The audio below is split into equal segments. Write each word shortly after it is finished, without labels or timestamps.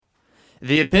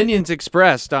The opinions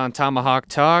expressed on Tomahawk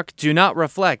Talk do not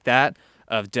reflect that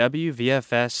of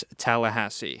WVFS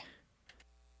Tallahassee.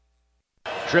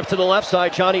 Trip to the left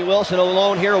side, Johnny Wilson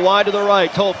alone here, wide to the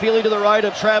right. Tofili to the right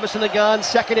of Travis in the gun,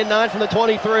 2nd and 9 from the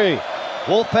 23.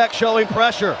 Wolfpack showing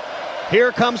pressure.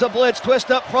 Here comes a blitz, twist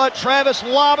up front. Travis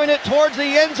lobbing it towards the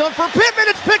end zone for Pittman.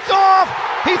 It's picked off.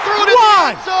 He threw it in the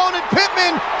end zone, and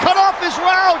Pittman cut off his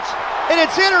route, and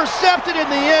it's intercepted in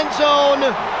the end zone.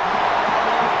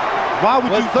 Why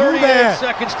would with you 38 do that?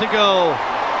 seconds to go.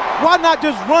 Why not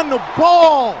just run the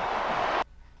ball?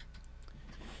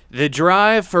 The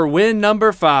drive for win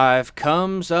number 5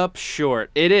 comes up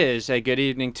short. It is a good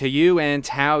evening to you and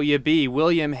how you be.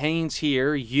 William Haynes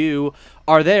here. You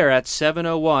are there at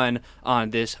 7:01 on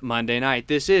this Monday night.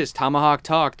 This is Tomahawk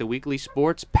Talk, the weekly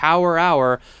sports power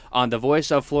hour on the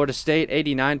voice of Florida State,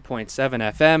 89.7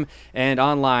 FM, and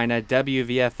online at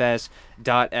wvfs.fsu.edu.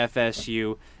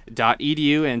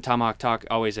 And Tomahawk Talk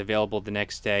always available the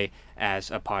next day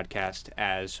as a podcast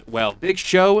as well. Big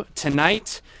show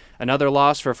tonight. Another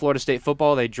loss for Florida State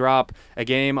football. They drop a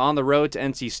game on the road to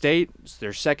NC State. It's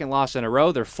their second loss in a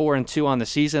row. They're 4-2 on the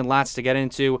season. Lots to get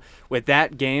into with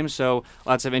that game, so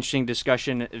lots of interesting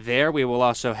discussion there. We will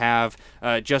also have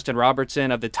Justin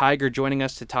Robertson of the Tiger joining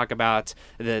us to talk about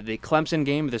the Clemson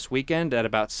game this weekend at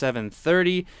about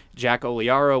 7:30. Jack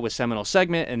Oliaro with Seminole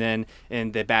segment, and then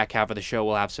in the back half of the show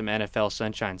we'll have some NFL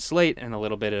Sunshine Slate and a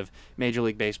little bit of Major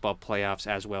League Baseball playoffs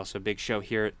as well. So big show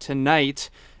here tonight.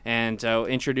 And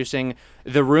introducing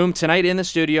the room tonight in the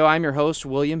studio, I'm your host,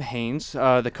 William Haynes.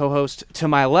 The co-host to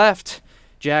my left,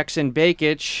 Jackson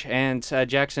Bakich. And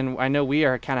Jackson, I know we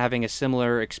are kind of having a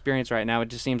similar experience right now. It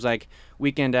just seems like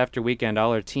weekend after weekend,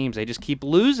 all our teams, they just keep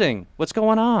losing. What's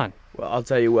going on? Well, I'll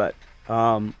tell you what.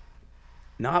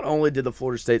 Not only did the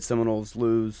Florida State Seminoles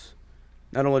lose,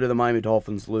 not only did the Miami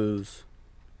Dolphins lose,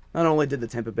 not only did the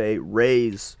Tampa Bay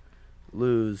Rays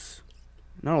lose,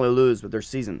 not only lose, but their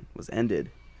season was ended.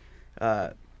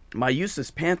 My Eustis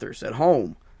Panthers at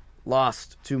home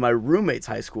lost to my roommate's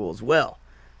high school as well.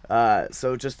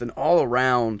 So just an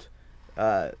all-around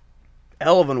hell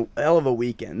of a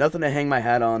weekend. Nothing to hang my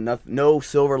hat on. No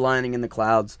silver lining in the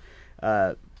clouds.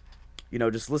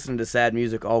 Just listening to sad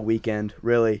music all weekend,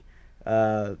 really.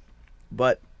 But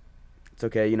it's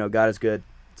okay. God is good.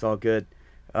 It's all good.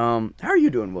 How are you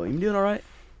doing, William? You doing all right?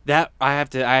 That I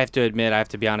have to admit, I have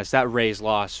to be honest, that Rays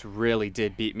loss really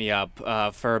did beat me up.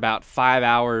 For about 5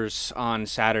 hours on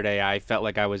Saturday, I felt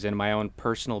like I was in my own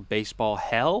personal baseball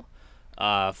hell.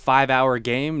 5-hour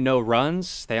game, no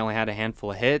runs. They only had a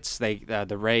handful of hits. The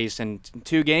Rays in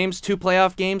 2 games, 2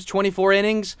 playoff games, 24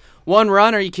 innings, 1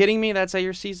 run. Are you kidding me? That's how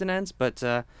your season ends? But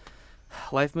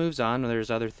life moves on.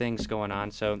 There's other things going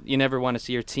on. So you never want to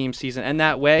see your team season end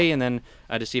that way, and then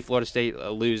to see Florida State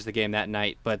lose the game that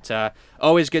night. But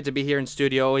always good to be here in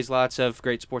studio. Always lots of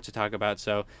great sports to talk about.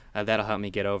 So that'll help me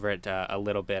get over it a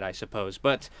little bit, I suppose.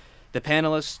 But the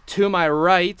panelists to my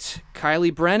right,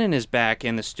 Kylie Brennan is back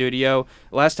in the studio.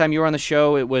 Last time you were on the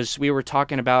show, we were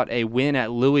talking about a win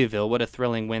at Louisville. What a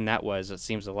thrilling win that was. It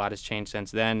seems a lot has changed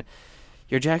since then.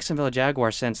 Your Jacksonville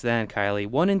Jaguars since then, Kylie.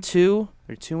 1-2.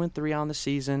 They're 2-3 on the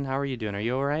season. How are you doing? Are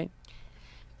you all right?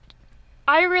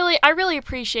 I really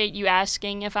appreciate you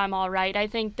asking if I'm all right. I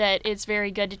think that it's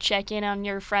very good to check in on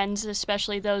your friends,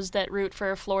 especially those that root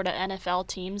for Florida NFL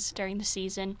teams during the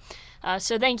season.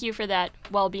 So thank you for that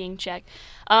well-being check.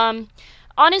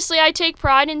 Honestly, I take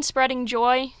pride in spreading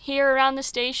joy here around the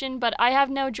station, but I have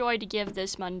no joy to give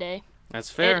this Monday. That's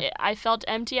fair. I felt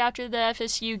empty after the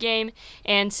FSU game,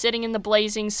 and sitting in the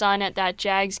blazing sun at that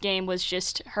Jags game was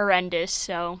just horrendous.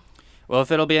 So, well, if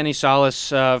it'll be any solace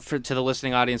to the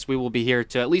listening audience, we will be here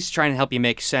to at least try and help you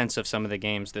make sense of some of the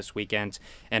games this weekend.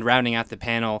 And rounding out the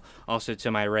panel, also to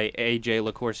my right,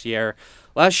 AJ LaCourciere.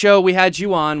 Last show we had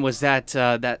you on was that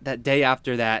day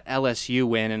after that LSU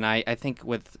win, and I think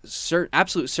with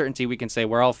absolute certainty we can say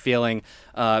we're all feeling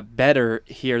better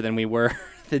here than we were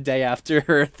the day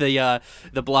after the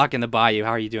block in the Bayou. How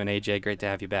are you doing, AJ? Great to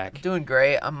have you back. Doing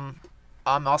great. I'm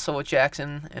also with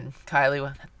Jackson and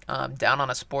Kylie down on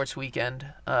a sports weekend.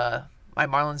 My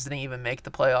Marlins didn't even make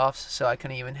the playoffs, so I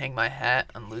couldn't even hang my hat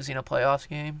on losing a playoffs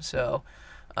game. So,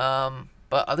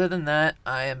 but other than that,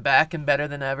 I am back and better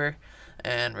than ever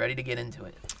and ready to get into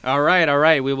it. All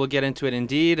right. We will get into it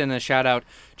indeed. And a shout out,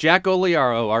 Jack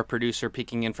Oliaro, our producer,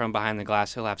 peeking in from behind the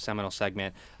glass. He'll have Seminole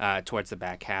segment towards the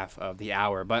back half of the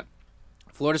hour. But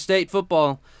Florida State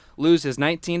football loses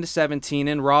 19-17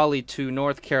 in Raleigh to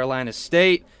North Carolina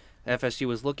State. FSU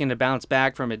was looking to bounce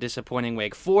back from a disappointing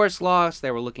Wake Forest loss.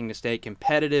 They were looking to stay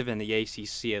competitive in the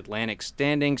ACC Atlantic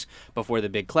standings before the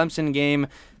big Clemson game.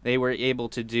 They were able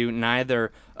to do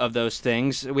neither of those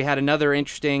things. We had another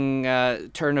interesting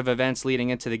turn of events leading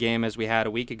into the game as we had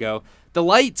a week ago. The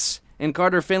lights in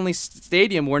Carter Finley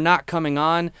Stadium were not coming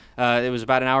on. It was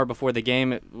about an hour before the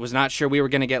game. It was not sure we were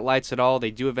going to get lights at all.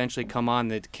 They do eventually come on.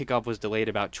 The kickoff was delayed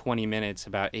about 20 minutes,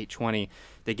 about 8:20.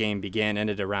 The game began,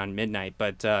 ended around midnight.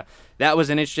 But that was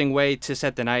an interesting way to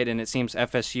set the night, and it seems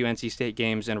FSU NC State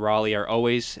games in Raleigh are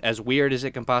always as weird as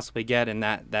it can possibly get, and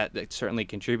that certainly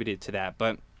contributed to that.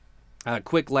 But a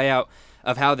quick layout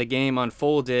of how the game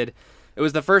unfolded. It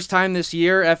was the first time this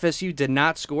year FSU did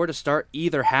not score to start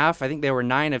either half. I think they were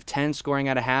 9 of 10 scoring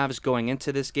out of halves going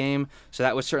into this game, so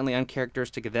that was certainly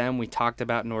uncharacteristic of them. We talked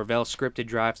about Norvell's scripted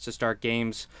drives to start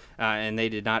games, and they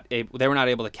were not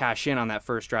able to cash in on that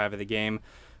first drive of the game.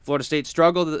 Florida State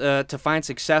struggled to find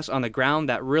success on the ground.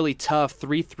 That really tough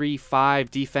 3-3-5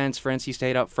 defense for NC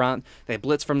State up front. They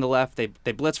blitz from the left, they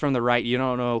blitz from the right. You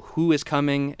don't know who is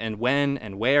coming and when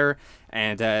and where.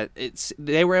 And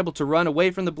they were able to run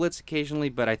away from the blitz occasionally,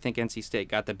 but I think NC State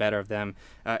got the better of them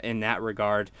in that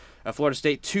regard. Florida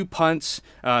State 2 punts,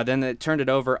 then they turned it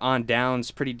over on downs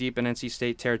pretty deep in NC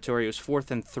State territory. It was 4th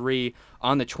and 3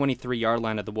 on the 23-yard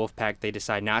line of the Wolfpack. They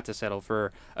decide not to settle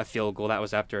for a field goal. That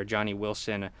was after a Johnny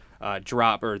Wilson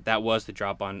drop, or that was the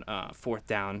drop on 4th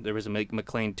down. There was a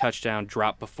McLean touchdown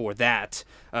drop before that.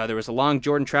 There was a long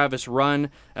Jordan Travis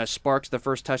run, sparks the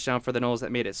first touchdown for the Noles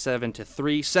that made it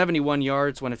 7-3. 71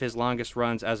 yards, one of his longest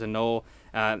runs as a Nole.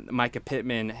 Micah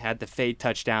Pittman had the fade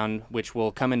touchdown, which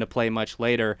will come into play much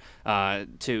later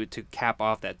to cap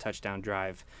off that touchdown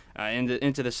drive.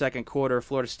 Into the second quarter,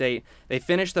 Florida State, they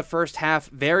finished the first half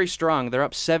very strong. They're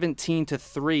up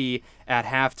 17-3 at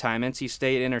halftime. NC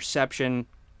State interception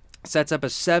sets up a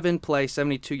 7-play,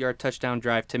 72-yard touchdown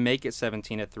drive to make it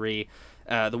 17-3.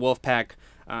 The Wolfpack,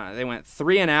 they went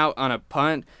 3 and out on a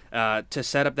punt to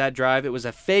set up that drive. It was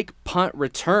a fake punt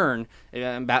return.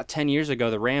 About 10 years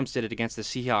ago, the Rams did it against the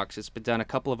Seahawks. It's been done a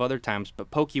couple of other times, but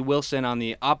Pokey Wilson on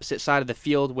the opposite side of the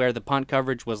field where the punt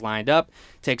coverage was lined up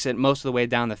takes it most of the way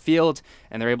down the field,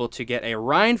 and they're able to get a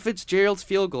Ryan Fitzgerald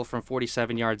field goal from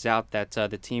 47 yards out that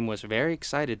the team was very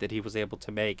excited that he was able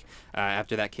to make.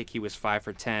 After that kick, he was 5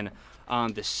 for 10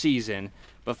 on the season.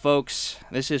 But folks,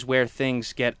 this is where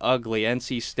things get ugly.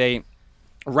 NC State,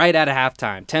 right out of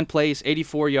halftime, 10 plays,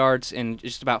 84 yards in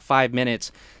just about 5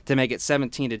 minutes to make it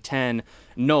 17-10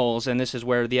 Noles, and this is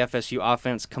where the FSU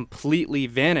offense completely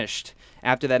vanished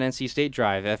after that NC State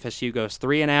drive. FSU goes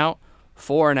 3 and out,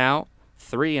 4 and out,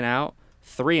 3 and out,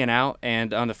 3 and out,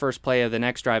 and on the first play of the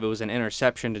next drive, it was an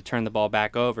interception to turn the ball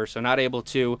back over. So not able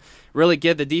to really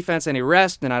give the defense any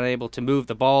rest, and not able to move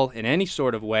the ball in any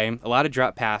sort of way. A lot of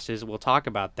drop passes. We'll talk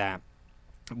about that.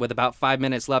 With about 5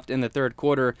 minutes left in the third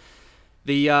quarter,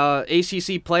 the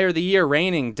ACC Player of the Year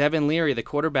reigning Devin Leary, the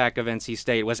quarterback of NC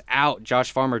State, was out.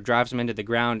 Josh Farmer drives him into the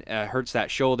ground, hurts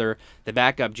that shoulder. The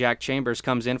backup, Jack Chambers,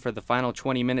 comes in for the final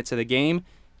 20 minutes of the game.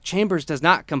 Chambers does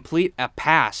not complete a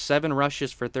pass, 7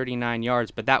 rushes for 39 yards,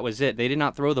 but that was it. They did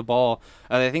not throw the ball.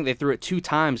 I think they threw it 2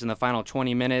 times in the final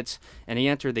 20 minutes, and he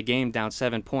entered the game down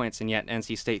 7 points, and yet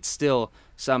NC State still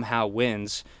somehow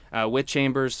wins. With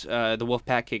Chambers, the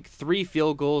Wolfpack kicked 3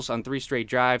 field goals on 3 straight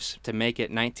drives to make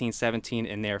it 19-17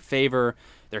 in their favor.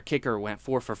 Their kicker went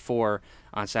 4 for 4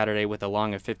 on Saturday with a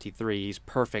long of 53. He's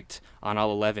perfect on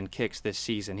all 11 kicks this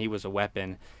season. He was a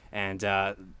weapon. And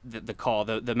the call,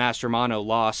 the Mastromano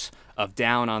loss of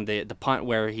down on the punt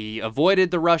where he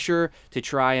avoided the rusher to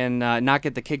try and not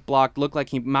get the kick blocked. Looked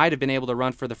like he might have been able to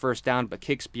run for the first down, but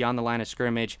kicks beyond the line of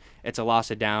scrimmage. It's a loss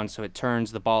of down, so it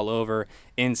turns the ball over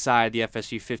inside the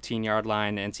FSU 15-yard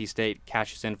line. NC State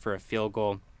cashes in for a field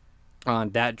goal on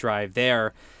that drive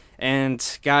there.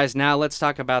 And, guys, now let's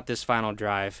talk about this final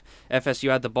drive.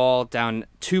 FSU had the ball down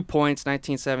 2 points,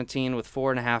 19-17, with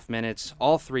 4.5 minutes,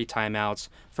 all 3 timeouts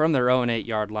from their own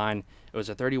 8-yard line. It was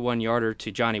a 31-yarder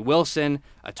to Johnny Wilson,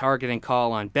 a targeting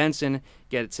call on Benson,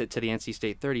 gets it to the NC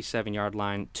State 37-yard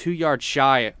line, 2 yards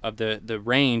shy of the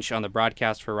range on the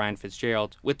broadcast for Ryan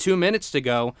Fitzgerald. With 2 minutes to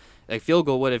go, a field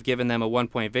goal would have given them a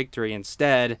 1-point victory.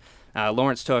 Instead,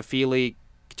 Lawrence Toafili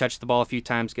touched the ball a few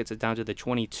times, gets it down to the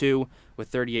 22 with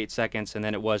 38 seconds, and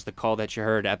then it was the call that you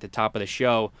heard at the top of the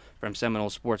show from Seminole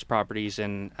Sports Properties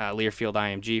and Learfield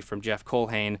IMG from Jeff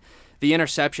Colhane. The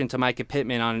interception to Micah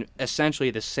Pittman on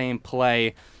essentially the same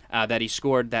play that he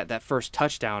scored that first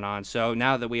touchdown on. So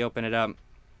now that we open it up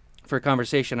for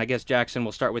conversation, I guess, Jackson,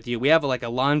 we'll start with you. We have like a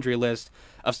laundry list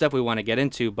of stuff we want to get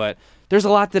into, but there's a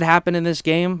lot that happened in this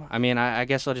game. I mean, I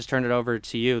guess I'll just turn it over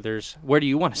to you. Where do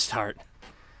you want to start?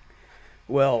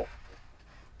 Well,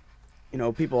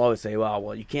 people always say,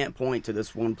 well, you can't point to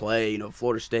this one play.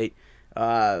 Florida State,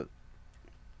 was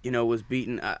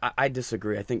beaten. I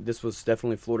disagree. I think this was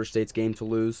definitely Florida State's game to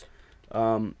lose.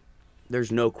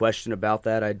 There's no question about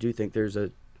that. I do think there's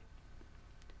a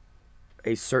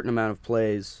certain amount of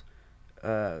plays,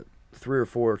 3 or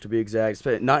 4 to be exact,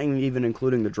 not even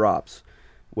including the drops,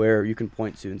 where you can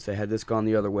point to and say, had this gone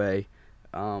the other way,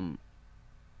 Florida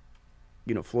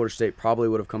State probably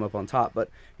would have come up on top. But,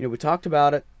 we talked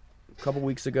about it a couple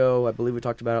weeks ago. I believe we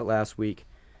talked about it last week.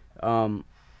 You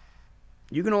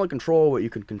can only control what you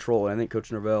can control. And I think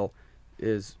Coach Norvell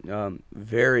is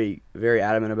very, very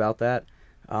adamant about that.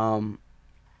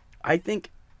 I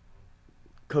think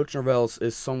Coach Norvell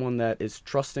is someone that is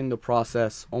trusting the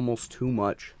process almost too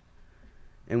much.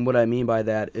 And what I mean by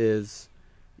that is,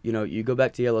 you go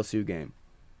back to the LSU game.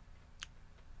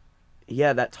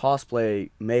 Yeah, that toss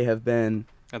play may have been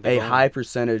a high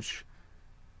percentage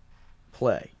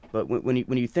play, but when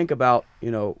you think about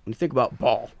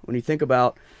ball, when you think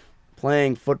about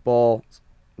playing football,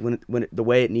 the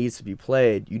way it needs to be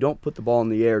played, you don't put the ball in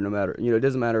the air no matter. It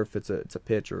doesn't matter if it's a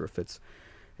pitch or if it's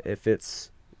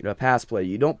a pass play.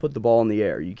 You don't put the ball in the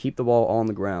air. You keep the ball on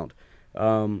the ground.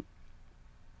 And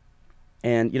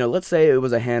let's say it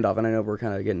was a handoff, and I know we're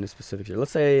kind of getting into specifics here.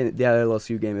 Let's say in the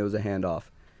LSU game it was a handoff,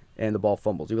 and the ball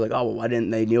fumbles. You'd be like, oh, well, why didn't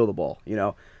they kneel the ball?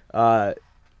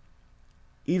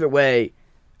 Either way,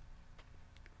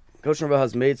 Coach Norvell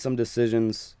has made some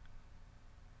decisions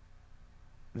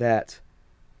that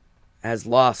has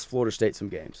lost Florida State some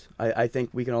games. I think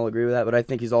we can all agree with that, but I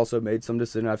think he's also made some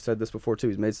decisions. I've said this before too.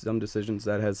 He's made some decisions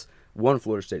that has won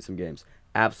Florida State some games.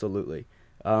 Absolutely.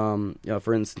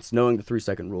 For instance, knowing the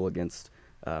 3-second rule against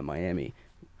Miami.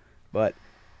 But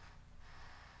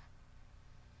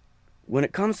when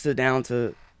it comes down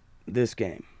to this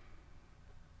game,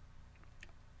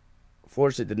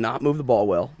 Florida State did not move the ball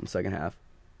well in the second half.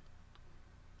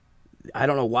 I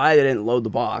don't know why they didn't load the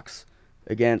box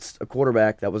against a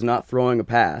quarterback that was not throwing a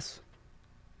pass.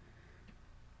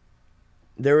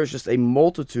 There was just a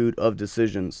multitude of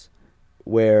decisions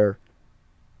where,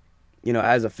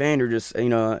 as a fan, you're just,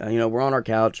 we're on our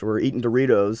couch, we're eating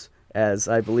Doritos, as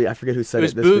I forget who said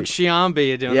it this week. It was Boog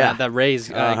Sciambi doing that Rays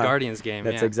Guardians game.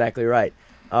 That's exactly right.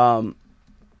 There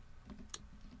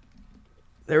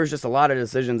was just a lot of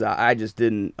decisions I just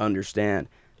didn't understand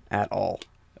at all.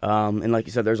 And like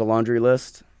you said, there's a laundry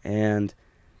list, and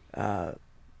I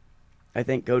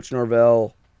think Coach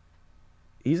Norvell,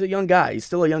 he's a young guy. He's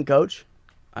still a young coach.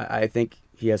 I think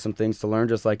he has some things to learn,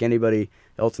 just like anybody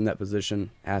else in that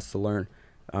position has to learn.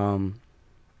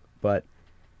 But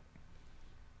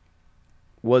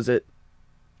was it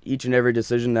each and every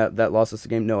decision that lost us the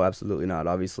game? No, absolutely not.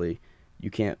 Obviously, you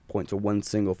can't point to one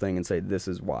single thing and say this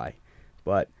is why.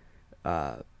 But,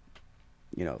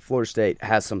 Florida State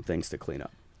has some things to clean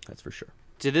up. That's for sure.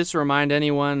 Did this remind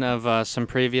anyone of some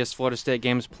previous Florida State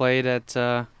games played at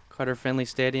Carter-Finley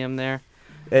Stadium there?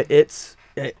 It's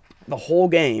the whole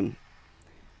game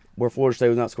where Florida State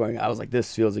was not scoring. I was like,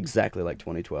 this feels exactly like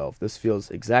 2012. This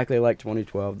feels exactly like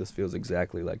 2012. This feels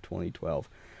exactly like 2012.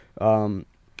 For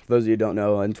those of you who don't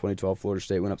know, in 2012, Florida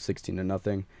State went up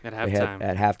 16-0 at halftime.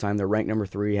 At halftime, they're ranked number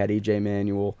 3. Had E.J.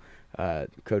 Manuel,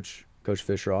 Coach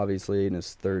Fisher, obviously in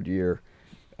his third year.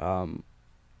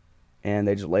 And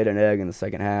they just laid an egg in the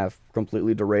second half,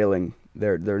 completely derailing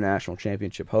their national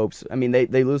championship hopes. I mean,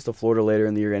 they lose to Florida later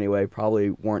in the year anyway, probably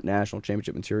weren't national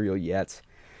championship material yet.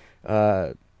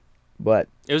 But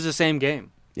it was the same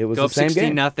game. It was Go the up same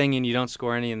 16 game. 0 and you don't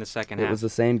score any in the second half. It was the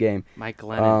same game. Mike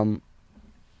Glennon.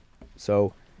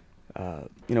 So,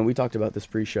 we talked about this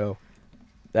pre-show.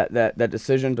 That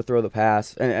decision to throw the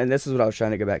pass, and this is what I was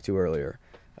trying to get back to earlier.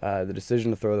 The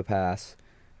decision to throw the pass.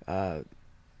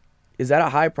 Is that a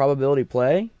high probability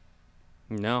play?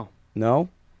 No. No?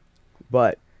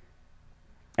 But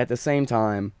at the same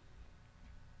time,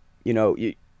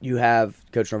 you have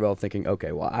Coach Norvell thinking,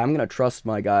 okay, well, I'm going to trust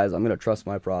my guys. I'm going to trust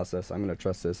my process. I'm going to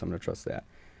trust this. I'm going to trust that.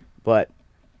 But,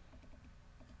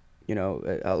 and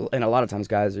a lot of times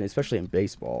guys, especially in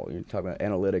baseball, you're talking about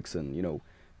analytics and,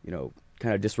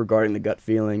 kind of disregarding the gut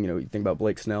feeling. You think about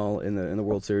Blake Snell in the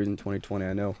World Series in 2020.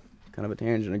 I know, kind of a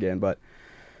tangent again, but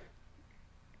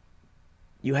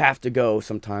you have to go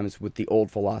sometimes with the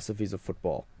old philosophies of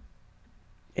football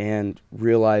and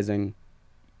realizing,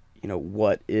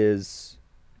 what is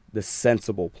the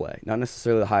sensible play. Not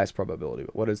necessarily the highest probability,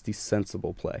 but what is the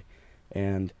sensible play.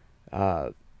 And,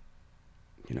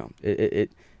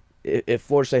 if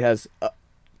Florida State has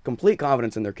complete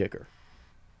confidence in their kicker,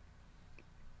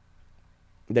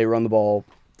 they run the ball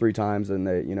 3 times and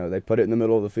they put it in the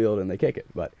middle of the field and they kick it.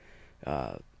 But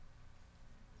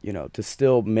to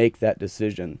still make that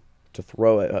decision to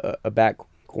throw a back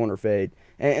corner fade.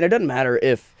 And it doesn't matter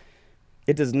if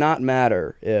it does not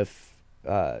matter if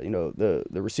the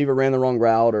receiver ran the wrong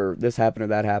route or this happened or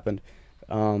that happened.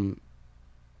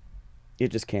 It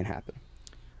just can't happen.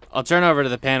 I'll turn over to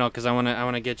the panel because I want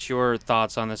to get your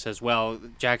thoughts on this as well.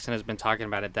 Jackson has been talking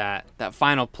about it, that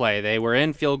final play. They were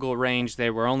in field goal range. They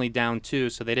were only down 2,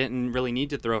 so they didn't really need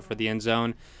to throw for the end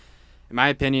zone. In my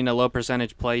opinion, a low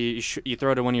percentage play, you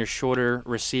throw to one of your shorter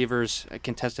receivers, a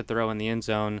contested throw in the end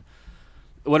zone.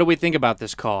 What do we think about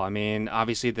this call? I mean,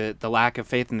 obviously the lack of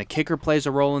faith in the kicker plays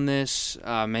a role in this.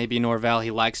 Maybe Norvell,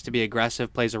 he likes to be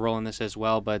aggressive, plays a role in this as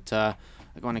well. But I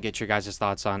want to get your guys'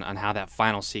 thoughts on how that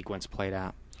final sequence played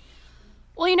out.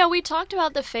 Well, we talked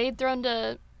about the fade thrown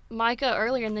to Micah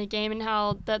earlier in the game and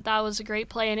how that was a great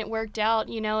play and it worked out,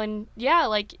 and yeah,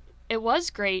 it was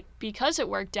great because it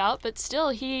worked out, but still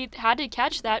he had to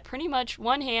catch that pretty much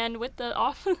one hand with the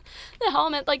off the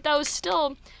helmet. That was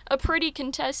still a pretty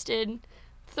contested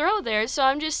throw there. So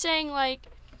I'm just saying,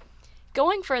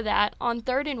 going for that on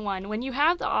 3rd and 1 when you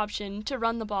have the option to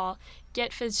run the ball,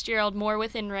 get Fitzgerald more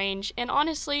within range, and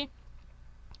honestly,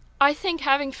 I think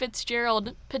having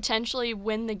Fitzgerald potentially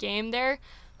win the game there,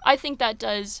 I think that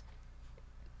does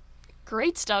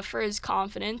great stuff for his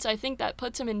confidence. I think that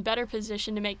puts him in better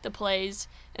position to make the plays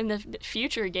in the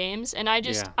future games. And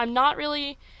I'm not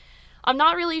really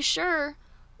sure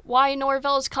why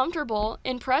Norvell is comfortable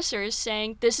in pressers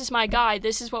saying, this is my guy,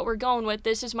 this is what we're going with,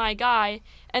 this is my guy.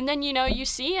 And then, you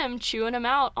see him chewing him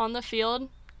out on the field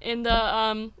in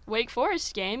the Wake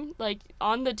Forest game.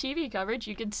 On the TV coverage,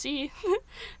 you could see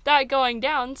that going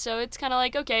down. So it's kind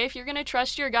of okay, if you're going to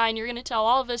trust your guy and you're going to tell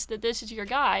all of us that this is your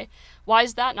guy, why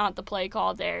is that not the play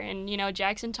call there? And,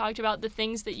 Jackson talked about the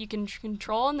things that you can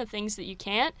control and the things that you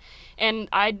can't. And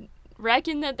I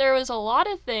reckon that there was a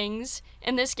lot of things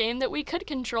in this game that we could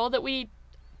control that we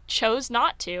chose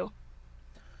not to.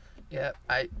 Yeah,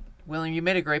 William, you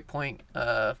made a great point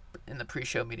in the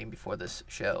pre-show meeting before this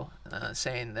show,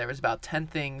 saying there was about 10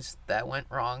 things that went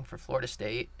wrong for Florida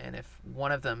State, and if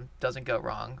one of them doesn't go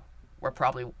wrong,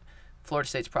 Florida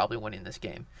State's probably winning this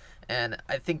game. And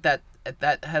I think that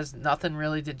has nothing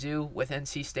really to do with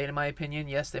NC State, in my opinion.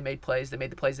 Yes, they made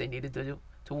the plays they needed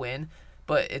to win,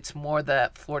 but it's more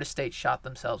that Florida State shot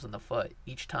themselves in the foot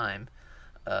each time.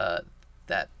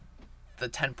 That the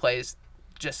 10 plays,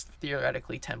 just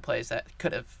theoretically 10 plays that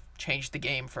could have changed the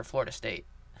game for Florida State,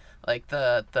 like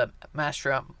the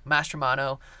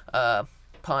Mastromano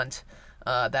punt.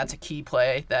 That's a key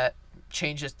play that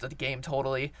changes the game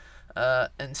totally,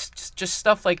 and just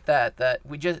stuff like that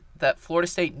that Florida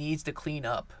State needs to clean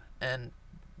up and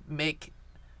make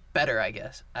better. I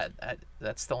guess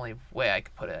that's the only way I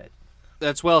could put it.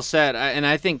 That's well said, and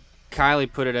I think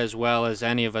Kylie put it as well as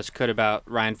any of us could about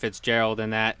Ryan Fitzgerald,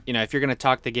 in that, if you're going to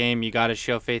talk the game, you got to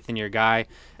show faith in your guy,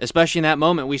 especially in that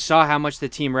moment. We saw how much the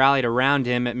team rallied around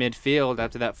him at midfield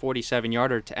after that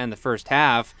 47-yarder to end the first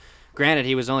half. Granted,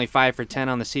 he was only 5 for 10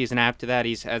 on the season. After that,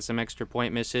 he's had some extra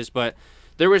point misses, but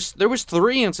there was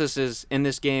 3 instances in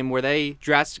this game where they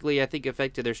drastically, I think,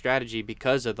 affected their strategy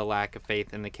because of the lack of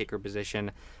faith in the kicker position.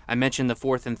 I mentioned the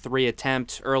 4th and 3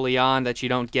 attempt early on that you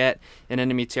don't get in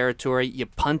enemy territory. You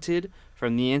punted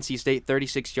from the NC State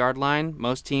 36-yard line.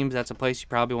 Most teams, that's a place you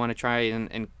probably want to try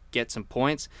and get some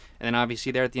points. And then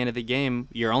obviously there at the end of the game,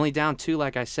 you're only down 2,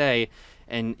 like I say,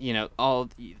 and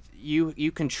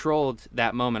you controlled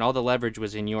that moment. All the leverage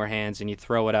was in your hands, and you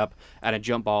throw it up at a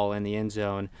jump ball in the end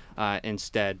zone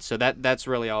instead. So that's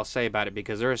really all I'll say about it,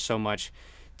 because there is so much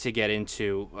to get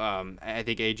into. I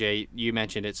think, AJ, you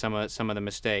mentioned it, some of the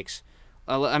mistakes.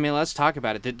 Let's talk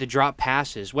about it. The drop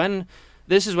passes.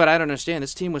 This is what I don't understand.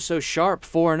 This team was so sharp,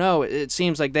 4-0. It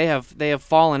seems like they have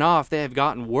fallen off. They have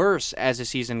gotten worse as the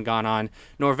season gone on.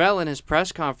 Norvell in his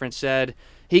press conference said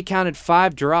he counted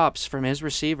 5 drops from his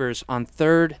receivers on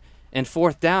 3rd and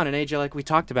 4th down. And AJ, like we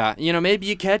talked about, maybe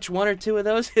you catch 1 or 2 of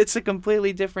those, it's a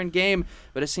completely different game.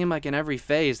 But it seemed like in every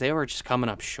phase they were just coming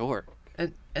up short.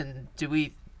 And do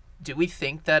we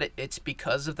think that it's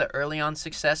because of the early on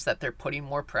success that they're putting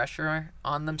more pressure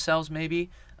on themselves? Maybe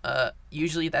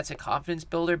usually that's a confidence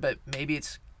builder, but maybe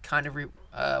it's kind of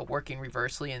working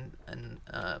reversely and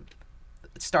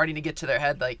starting to get to their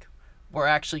head like, we're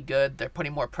actually good. They're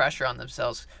putting more pressure on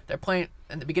themselves. They're playing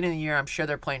in the beginning of the year. I'm sure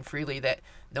they're playing freely. That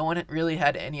no one really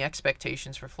had any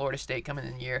expectations for Florida State coming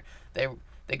in the year. They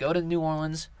go to New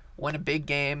Orleans, win a big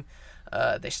game.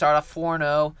 They start off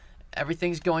 4-0.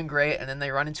 Everything's going great, and then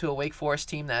they run into a Wake Forest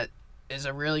team that is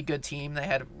a really good team. They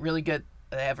have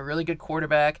a really good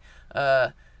quarterback.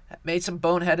 Made some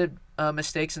boneheaded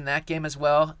mistakes in that game as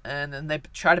well, and then they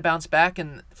try to bounce back.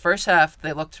 In the first half,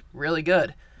 they looked really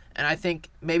good. And I think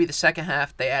maybe the second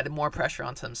half they added more pressure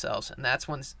onto themselves, and that's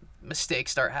when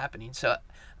mistakes start happening. So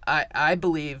I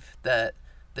believe that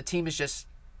the team is just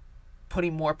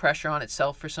putting more pressure on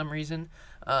itself for some reason,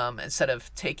 instead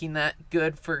of taking that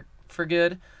good for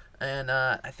good. And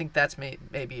I think that's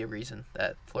maybe a reason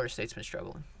that Florida State's been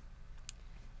struggling.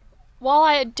 While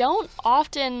I don't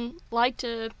often like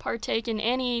to partake in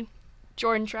any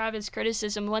Jordan Travis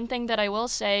criticism, one thing that I will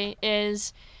say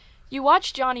is you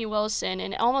watch Johnny Wilson,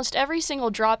 and almost every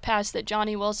single drop pass that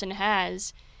Johnny Wilson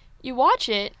has, you watch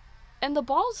it, and the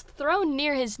ball's thrown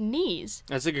near his knees.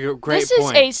 That's a great point. This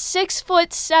is a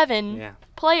 6'7" Yeah.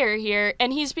 player here,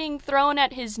 and he's being thrown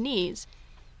at his knees.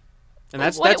 And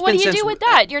that's what been do you since do with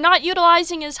that? You're not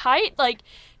utilizing his height?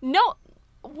 No.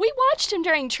 We watched him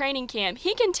during training camp.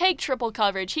 He can take triple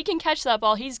coverage. He can catch that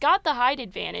ball. He's got the height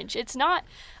advantage. It's not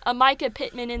a Micah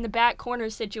Pittman in the back corner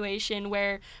situation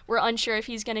where we're unsure if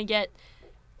he's going to get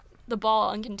the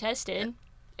ball uncontested.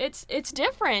 It's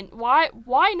different. Why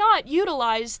not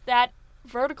utilize that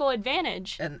vertical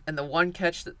advantage? And the one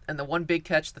catch and the one big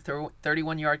catch, the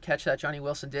 31-yard catch that Johnny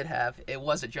Wilson did have, it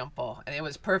was a jump ball, and it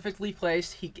was perfectly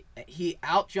placed. He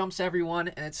out jumps everyone,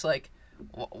 and it's like,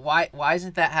 why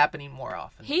isn't that happening more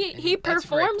often? He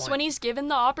performs when he's given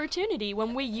the opportunity,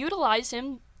 when we utilize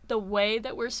him the way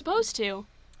that we're supposed to.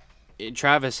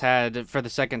 Travis had, for the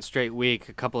second straight week,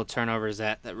 a couple of turnovers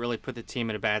that really put the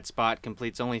team in a bad spot.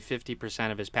 Completes only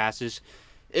 50% of his passes.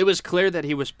 It was clear that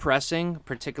he was pressing,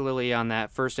 particularly on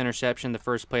that first interception, the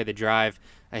first play of the drive.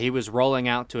 He was rolling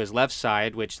out to his left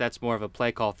side, which that's more of a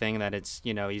play call thing, that it's,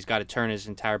 he's got to turn his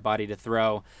entire body to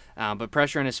throw. But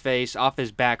pressure in his face, off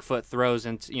his back foot, throws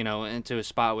into a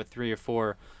spot with 3 or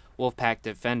 4 Wolfpack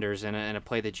defenders in a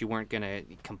play that you weren't going to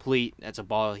complete. That's a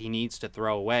ball he needs to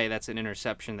throw away. That's an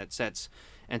interception that sets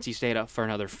NC State up for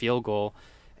another field goal.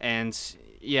 And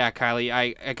yeah, Kylie,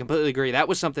 I completely agree. That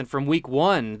was something from week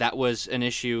 1 that was an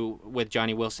issue with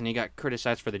Johnny Wilson. He got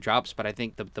criticized for the drops, but I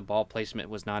think the ball placement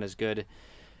was not as good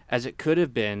as it could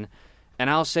have been. And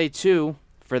I'll say, too,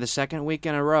 for the second week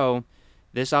in a row,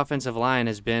 this offensive line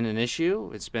has been an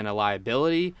issue. It's been a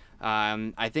liability.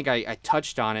 I think I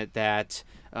touched on it that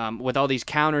with all these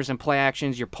counters and play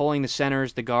actions, you're pulling the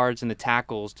centers, the guards, and the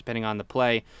tackles, depending on the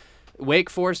play.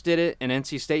 Wake Forest did it, and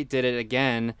NC State did it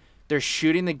again. They're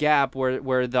shooting the gap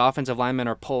where the offensive linemen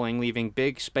are pulling, leaving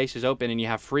big spaces open, and you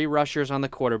have free rushers on the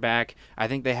quarterback. I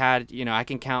think they had, I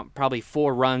can count probably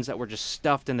 4 runs that were just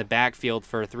stuffed in the backfield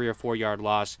for a 3 or 4 yard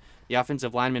loss. The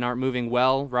offensive linemen aren't moving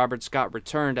well. Robert Scott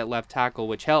returned at left tackle,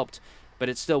 which helped, but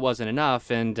it still wasn't enough.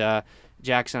 And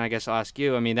Jackson, I guess I'll ask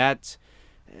you. I mean,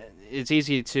 it's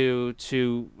easy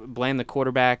to blame the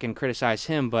quarterback and criticize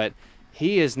him, but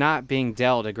he is not being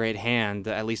dealt a great hand,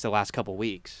 at least the last couple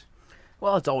weeks.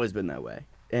 Well, it's always been that way.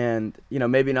 And,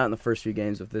 maybe not in the first few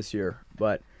games of this year,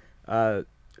 but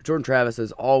Jordan Travis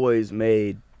has always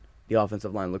made the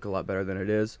offensive line look a lot better than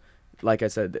it is. Like I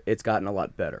said, it's gotten a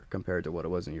lot better compared to what it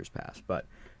was in years past. But,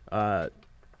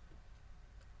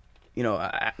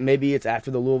 maybe it's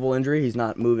after the Louisville injury. He's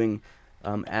not moving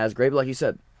as great. But like you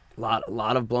said, a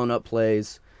lot of blown-up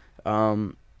plays,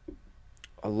 a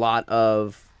lot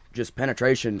of just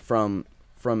penetration from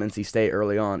NC State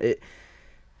early on.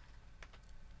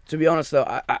 To be honest, though,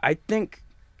 I think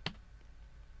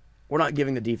we're not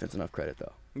giving the defense enough credit,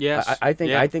 though. Yes. I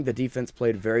think the defense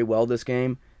played very well this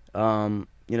game. To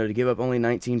give up only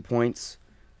 19 points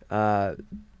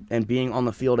and being on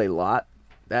the field a lot,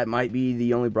 that might be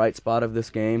the only bright spot of this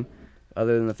game,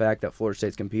 other than the fact that Florida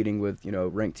State's competing with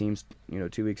ranked teams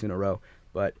 2 weeks in a row.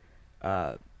 But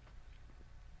the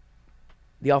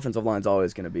offensive line is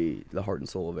always going to be the heart and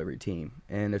soul of every team,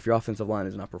 and if your offensive line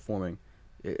is not performing,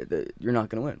 you're not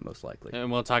going to win, most likely.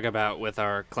 And we'll talk about with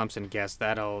our Clemson guest,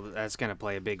 that's going to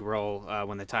play a big role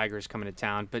when the Tigers come into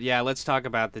town. But yeah, let's talk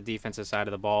about the defensive side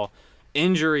of the ball.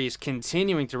 Injuries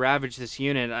continuing to ravage this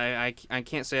unit. I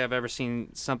can't say I've ever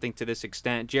seen something to this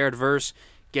extent. Jared Verse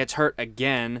gets hurt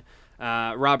again.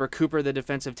 Robert Cooper, the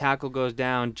defensive tackle, goes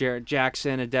down. Jarrett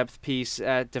Jackson, a depth piece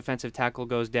at defensive tackle,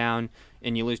 goes down.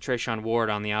 And you lose Trayshawn Ward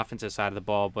on the offensive side of the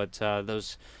ball. But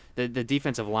the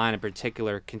defensive line in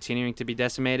particular continuing to be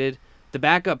decimated. The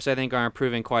backups, I think, are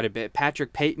improving quite a bit.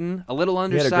 Patrick Payton, a little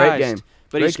undersized, he had a great game.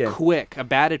 but he's quick. A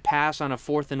batted pass on a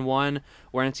 4th and 1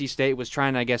 where NC State was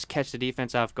trying to, I guess, catch the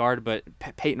defense off guard, but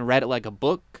Payton read it like a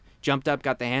book, jumped up,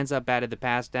 got the hands up, batted the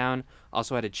pass down,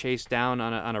 also had a chase down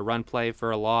on a run play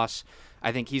for a loss.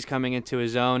 I think he's coming into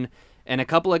his own. And a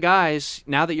couple of guys,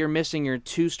 now that you're missing your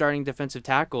 2 starting defensive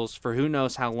tackles for who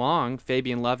knows how long,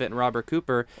 Fabian Lovett and Robert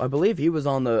Cooper. I believe he was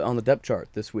on the depth chart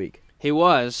this week. He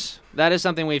was. That is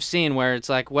something we've seen where it's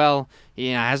like, well,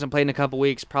 hasn't played in a couple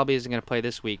weeks, probably isn't going to play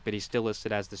this week, but he's still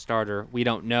listed as the starter. We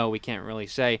don't know. We can't really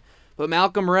say. But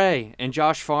Malcolm Ray and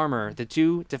Josh Farmer, the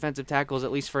two defensive tackles,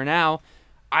 at least for now,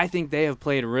 I think they have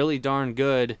played really darn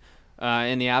good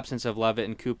in the absence of Levitt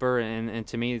and Cooper. And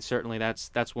to me, certainly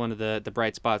that's one of the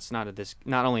bright spots, not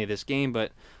only of this game,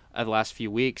 but of the last few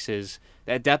weeks, is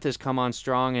that depth has come on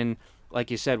strong. And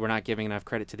like you said, we're not giving enough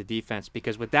credit to the defense,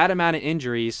 because with that amount of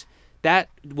injuries, that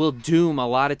will doom a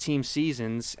lot of team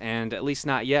seasons, and at least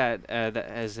not yet,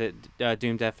 as it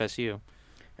doomed FSU.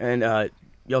 And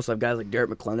you also have guys like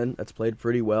Derek McClendon that's played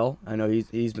pretty well. I know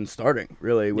he's been starting,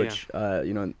 really, which,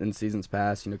 in seasons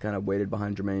past, kind of waited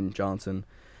behind Jermaine Johnson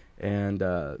and,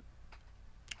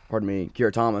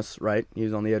 Kiera Thomas, right? He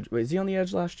was on the edge. Wait, is he on the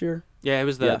edge last year? Yeah, it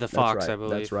was the Fox, right. I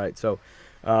believe. That's right. So,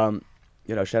 shout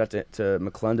out to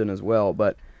McClendon as well.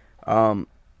 But I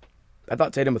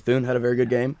thought Tatum Bethune had a very good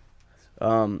game.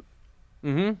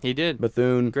 He did.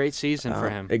 Bethune, great season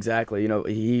for him. Exactly.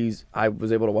 I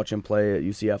was able to watch him play at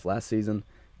UCF last season.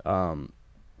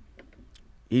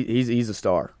 He's a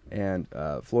star, and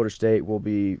Florida State will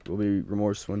be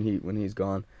remorse when he's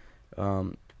gone.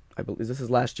 I believe, is this his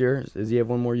last year? Does he have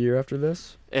one more year after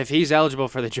this? If he's eligible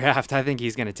for the draft, I think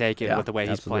he's going to take it with the way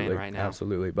he's playing right now.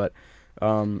 Absolutely. But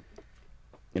you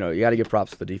got to give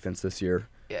props to the defense this year.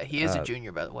 Yeah, he is a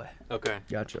junior, by the way. Okay.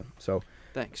 Gotcha. So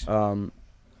thanks. To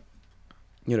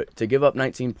give up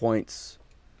 19 points,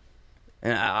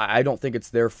 and I don't think it's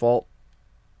their fault.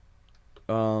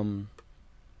 To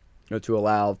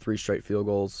allow 3 straight field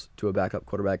goals to a backup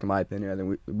quarterback, in my opinion. I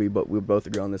think we both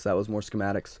agree on this. That was more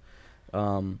schematics.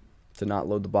 To not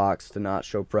load the box, to not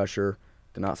show pressure,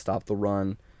 to not stop the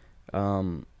run.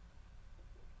 In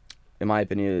my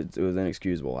opinion, it was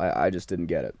inexcusable. I just didn't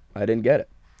get it. I didn't get it.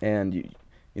 And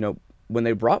when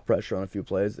they brought pressure on a few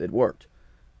plays, it worked.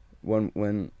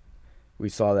 When we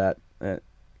saw that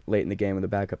late in the game when the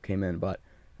backup came in, but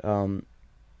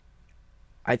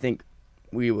I think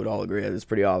we would all agree that it's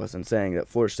pretty obvious in saying that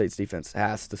Florida State's defense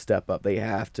has to step up. They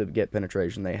have to get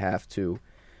penetration. They have to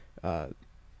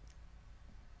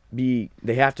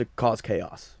cause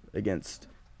chaos against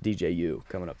DJU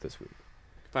coming up this week.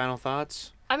 Final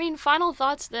thoughts? Final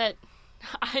thoughts that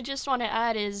I just want to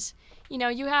add is,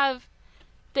 you have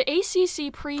the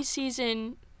ACC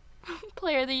preseason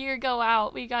player of the year go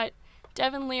out. We got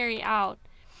Devin Leary out.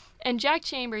 And Jack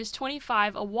Chambers,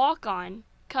 25, a walk-on,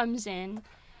 comes in.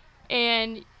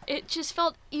 And it just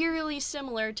felt eerily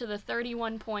similar to the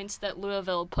 31 points that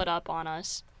Louisville put up on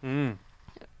us.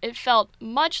 It felt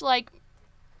much like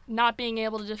not being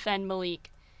able to defend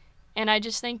Malik. And I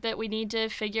just think that we need to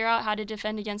figure out how to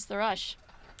defend against the rush.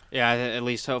 Yeah, at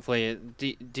least hopefully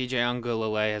DJ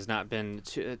Ungulale has not been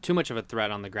too much of a threat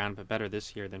on the ground, but better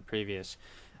this year than previous.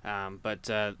 But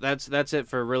that's it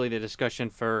for really the discussion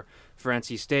for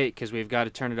NC State, because we've got to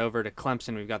turn it over to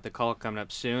Clemson. We've got the call coming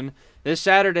up soon. This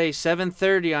Saturday,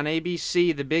 7:30 on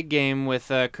ABC, the big game with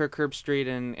Kirk Herbstreit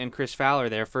and Chris Fowler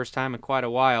there. First time in quite a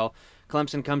while.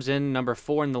 Clemson comes in number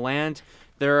 4 in the land.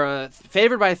 They're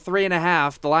favored by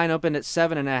 3.5. The line opened at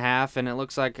 7.5, and it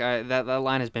looks like that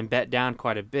line has been bet down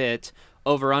quite a bit.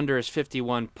 Over/under is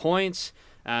 51 points.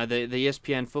 The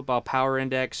ESPN Football Power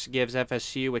Index gives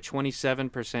FSU a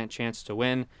 27% chance to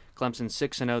win. Clemson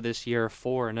 6-0 this year,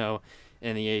 4-0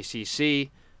 in the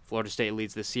ACC. Florida State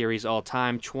leads the series all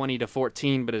time,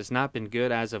 20-14, but has not been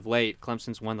good as of late.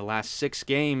 Clemson's won the last 6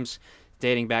 games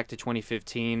dating back to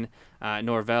 2015.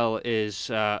 Norvell is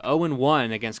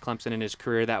 0-1 against Clemson in his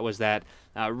career. That was that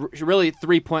really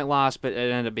 3-point loss, but it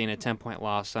ended up being a 10-point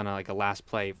loss on a last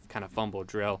play kind of fumble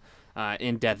drill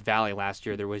in Death Valley last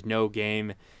year. There was no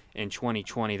game in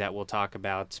 2020 that we'll talk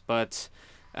about. But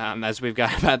as we've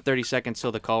got about 30 seconds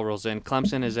till the call rolls in,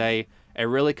 Clemson is a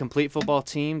really complete football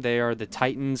team. They are the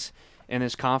Titans in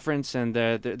this conference, and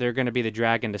they're going to be the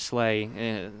dragon to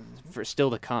slay for still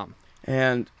to come.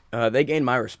 And they gained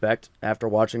my respect after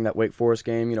watching that Wake Forest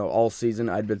game. All season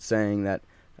I'd been saying that,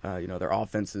 their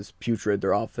offense is putrid.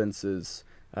 Their offense is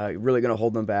really going to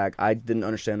hold them back. I didn't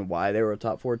understand why they were a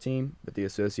top 4 team, but the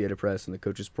Associated Press and the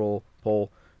coaches poll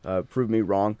proved me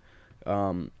wrong.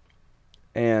 And,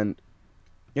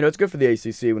 it's good for the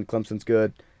ACC when Clemson's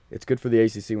good. It's good for the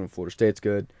ACC when Florida State's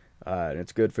good. And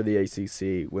it's good for the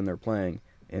ACC when they're playing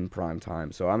in prime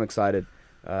time. So I'm excited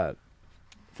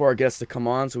for our guest to come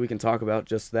on so we can talk about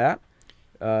just that.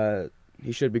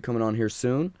 He should be coming on here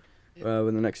soon in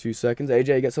the next few seconds.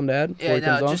 AJ, you got something to add before he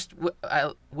comes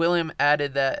on? William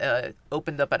added that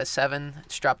opened up at a 7.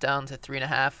 It's dropped down to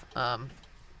 3.5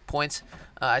 points.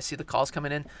 I see the calls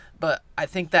coming in. But I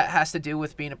think that has to do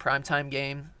with being a primetime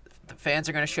game. the fans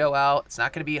are going to show out. It's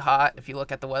not going to be hot if you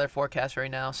look at the weather forecast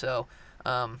right now. So,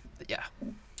 yeah.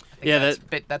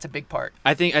 That's a big part.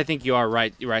 I think you are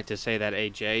right. You're right to say that,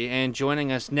 AJ. And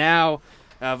joining us now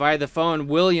via the phone,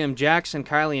 William, Jackson,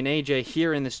 Kylie, and AJ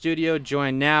here in the studio.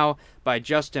 Joined now by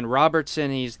Justin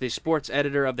Robertson. He's the sports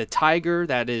editor of the Tiger.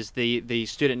 That is the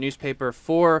student newspaper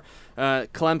for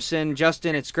Clemson.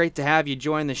 Justin, it's great to have you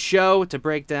join the show to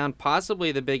break down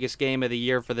possibly the biggest game of the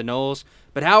year for the Noles.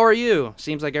 But how are you?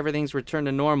 Seems like everything's returned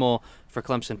to normal for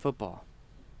Clemson football.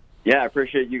 Yeah, I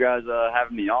appreciate you guys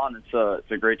having me on.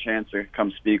 It's a great chance to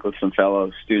come speak with some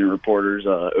fellow student reporters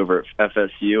over at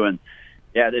FSU, and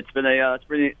yeah, it's been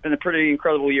a pretty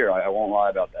incredible year. I won't lie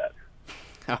about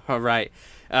that. All right,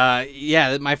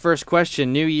 my first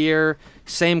question: New year,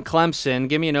 same Clemson.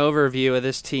 Give me an overview of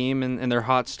this team and their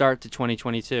hot start to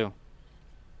 2022.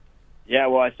 Yeah,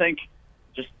 well, I think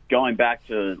just going back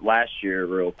to last year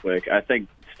real quick, I think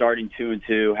starting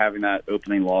 2-2, having that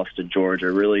opening loss to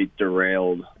Georgia really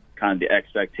derailed kind of the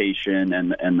expectation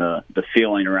and the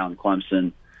feeling around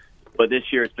Clemson. But this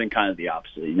year it's been kind of the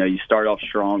opposite. You know, you start off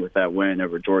strong with that win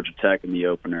over Georgia Tech in the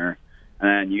opener,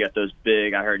 and you got those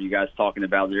big, I heard you guys talking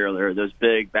about it earlier, those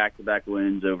big back-to-back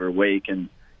wins over Wake and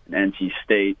NC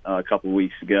State a couple of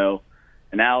weeks ago.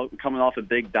 And now coming off a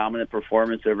big dominant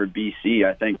performance over BC,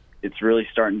 I think it's really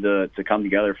starting to come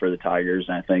together for the Tigers.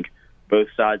 And I think both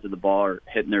sides of the ball are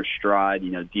hitting their stride.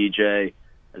 You know, DJ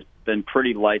has been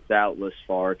pretty lights out thus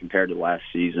far compared to last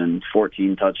season.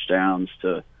 14 touchdowns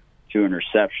to 2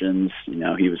 interceptions. You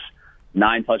know, he was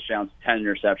 9 touchdowns, 10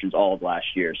 interceptions all of last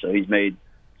year. So he's made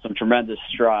some tremendous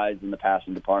strides in the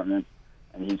passing department.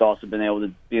 And he's also been able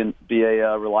to be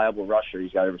a reliable rusher.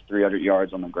 He's got over 300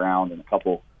 yards on the ground and a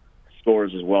couple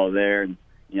scores as well there. And,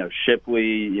 you know,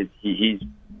 Shipley, he's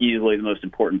easily the most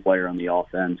important player on the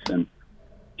offense. And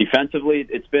defensively,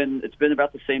 it's been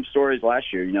about the same story as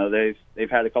last year. You know, they've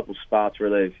had a couple spots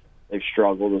where they've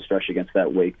struggled, especially against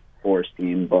that Wake Forest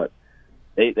team, but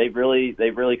they've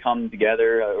really come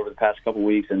together over the past couple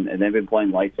weeks, and they've been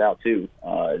playing lights out too.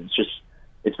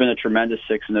 It's been a tremendous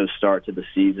 6-0 start to the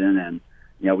season, and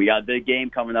you know we got a big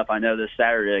game coming up. I know this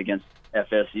Saturday against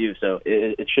FSU, so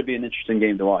it should be an interesting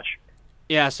game to watch.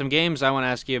 Yeah, some games I want to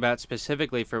ask you about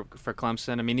specifically for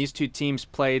Clemson. I mean, these two teams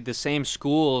played the same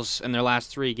schools in their last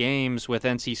 3 games with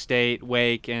NC State,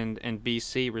 Wake, and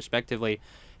BC, respectively.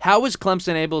 How was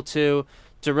Clemson able to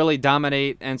really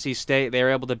dominate NC State? They were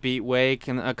able to beat Wake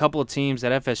and a couple of teams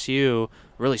that FSU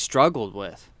really struggled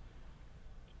with.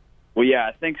 Well, yeah,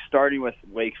 I think starting with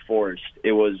Wake Forest,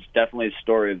 it was definitely a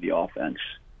story of the offense.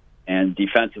 And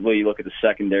defensively, you look at the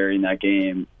secondary in that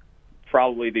game,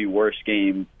 probably the worst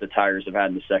game the Tigers have had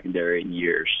in the secondary in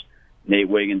years. Nate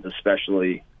Wiggins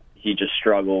especially, he just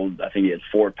struggled. I think he had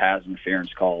 4 pass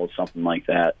interference calls, something like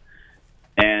that.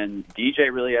 And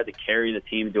DJ really had to carry the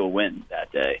team to a win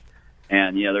that day.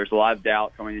 And, you know, there's a lot of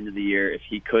doubt coming into the year if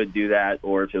he could do that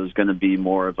or if it was going to be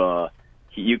more of a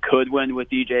you could win with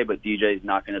DJ, but DJ's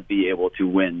not going to be able to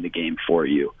win the game for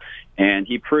you. And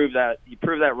he proved that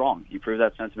wrong. He proved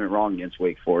that sentiment wrong against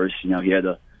Wake Forest. You know, he had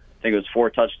I think it was 4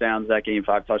 touchdowns that game,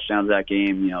 5 touchdowns that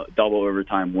game, you know, double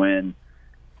overtime win.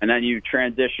 And then you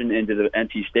transition into the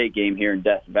NC State game here in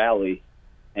Death Valley,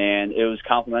 and it was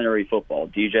complimentary football.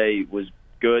 DJ was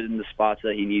good in the spots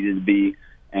that he needed to be,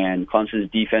 and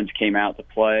Clemson's defense came out to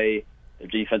play. Their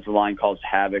defensive line caused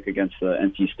havoc against the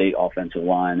NC State offensive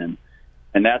line,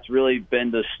 and that's really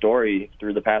been the story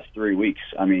through the past 3 weeks.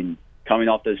 I mean, coming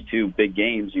off those 2 big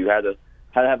games, you had to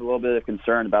have a little bit of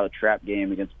concern about a trap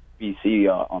game against BC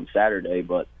on Saturday,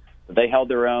 but they held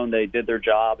their own. They did their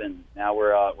job, and now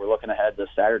we're looking ahead to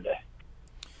Saturday.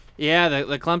 Yeah,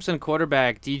 the Clemson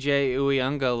quarterback, DJ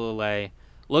Uiagalelei,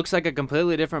 looks like a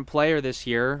completely different player this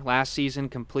year. Last season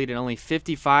completed only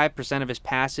 55% of his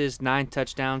passes, 9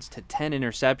 touchdowns to 10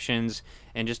 interceptions,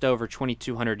 and just over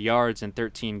 2,200 yards in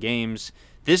 13 games.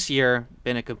 This year,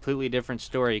 been a completely different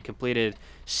story. He completed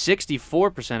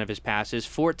 64% of his passes,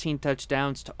 14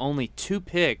 touchdowns to only 2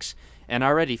 picks, and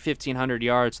already 1,500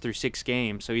 yards through 6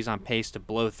 games. So he's on pace to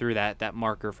blow through that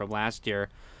marker from last year.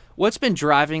 What's been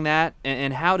driving that,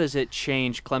 and how does it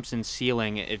change Clemson's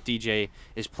ceiling if DJ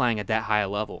is playing at that high a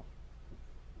level?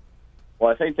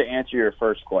 Well, I think to answer your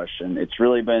first question, it's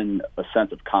really been a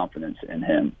sense of confidence in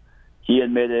him. He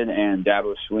admitted, and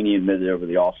Dabo Swinney admitted over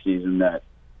the offseason, that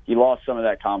he lost some of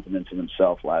that confidence in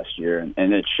himself last year,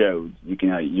 and it showed.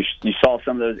 You saw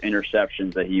some of those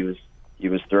interceptions that he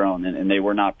was throwing, and they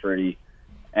were not pretty.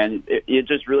 And it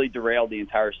just really derailed the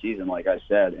entire season, like I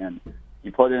said. And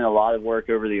he put in a lot of work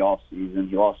over the offseason.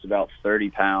 He lost about 30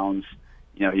 pounds.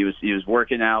 You know, he was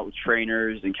working out with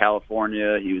trainers in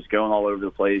California. He was going all over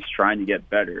the place trying to get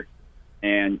better.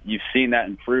 and you've seen that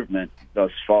improvement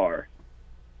thus far.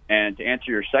 And to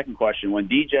answer your second question, when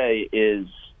DJ is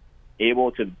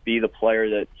able to be the player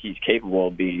that he's capable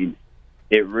of being,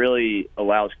 it really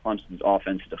allows Clemson's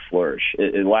offense to flourish.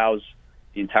 It allows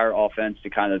the entire offense to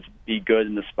kind of be good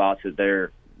in the spots that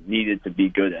they're needed to be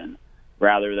good in,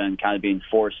 rather than kind of being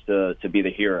forced to be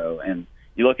the hero. And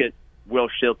you look at Will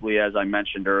Shipley, as I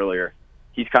mentioned earlier,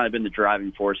 he's kind of been the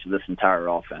driving force of this entire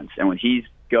offense. And when he's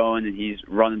going and he's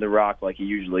running the rock like he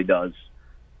usually does,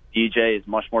 DJ is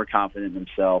much more confident in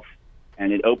himself,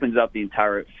 and it opens up the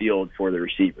entire field for the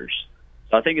receivers.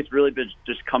 So I think it's really been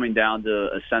just coming down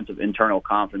to a sense of internal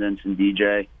confidence in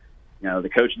DJ. You know, the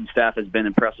coaching staff has been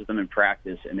impressed with him in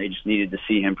practice, and they just needed to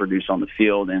see him produce on the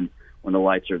field and when the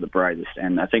lights are the brightest.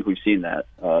 And I think we've seen that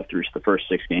through the first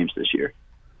 6 games this year.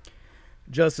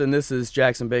 Justin, this is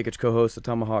Jackson Bakich, co-host of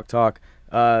Tomahawk Talk.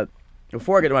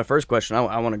 Before I get to my first question,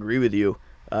 I want to agree with you.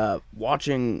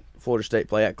 Watching Florida State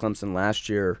play at Clemson last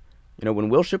year, you know, when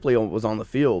Will Shipley was on the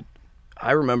field,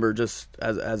 I remember just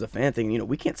as a fan thinking, you know,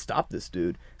 we can't stop this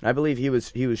dude. And I believe he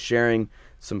was sharing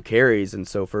some carries, and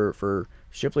so for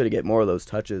Shipley to get more of those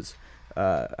touches,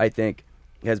 I think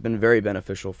has been very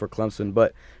beneficial for Clemson.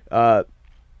 But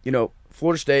you know,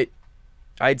 Florida State,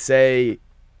 I'd say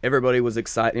everybody was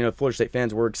excited. You know, Florida State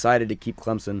fans were excited to keep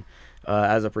Clemson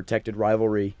as a protected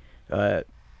rivalry.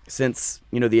 Since,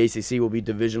 you know, the ACC will be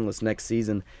divisionless next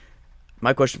season.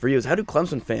 My question for you is, how do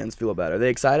Clemson fans feel about it? Are they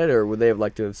excited, or would they have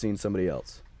liked to have seen somebody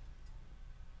else?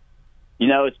 You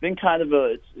know, it's been kind of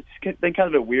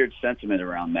a weird sentiment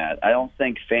around that. I don't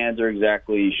think fans are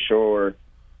exactly sure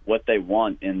what they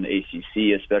want in the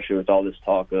ACC, especially with all this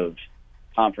talk of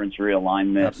conference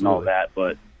realignment. Absolutely. And all that.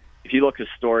 But if you look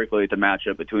historically at the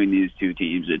matchup between these two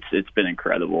teams, it's been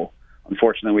incredible.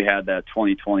 Unfortunately, we had that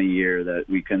 2020 year that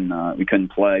we couldn't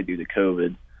play due to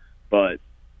COVID, but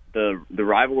the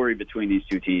rivalry between these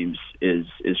two teams is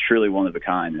truly one of a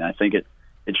kind, and I think it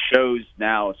shows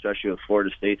now, especially with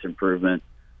Florida State's improvement,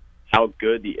 how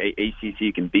good the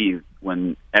ACC can be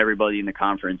when everybody in the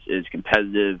conference is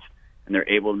competitive and they're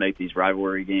able to make these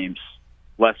rivalry games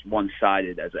less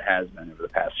one-sided as it has been over the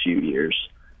past few years.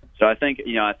 So I think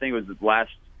it was the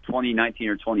last 2019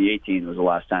 or 2018 was the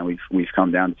last time we've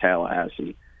come down to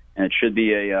Tallahassee, and it should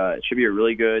be a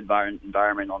really good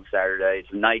environment on Saturday.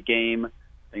 It's a night game.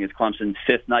 I think it's Clemson's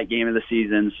 5th night game of the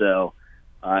season, so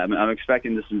I'm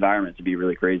expecting this environment to be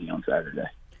really crazy on Saturday.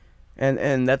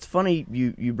 And that's funny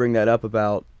you bring that up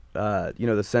about you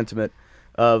know, the sentiment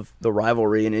of the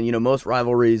rivalry, and you know, most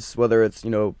rivalries, whether it's,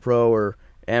 you know, pro or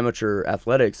amateur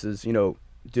athletics, is, you know,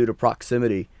 due to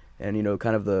proximity. And, you know,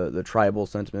 kind of the tribal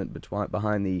sentiment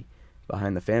behind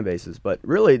the fan bases. But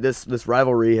really, this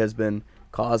rivalry has been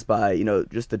caused by, you know,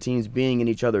 just the teams being in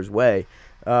each other's way.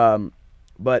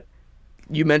 But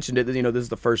you mentioned it, you know, this is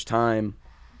the first time,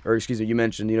 or excuse me, you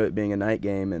mentioned, you know, it being a night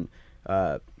game, and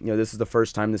you know, this is the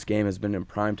first time this game has been in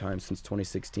prime time since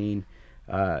 2016.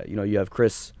 You know, you have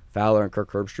Chris Fowler and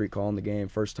Kirk Herbstreit calling the game,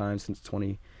 first time since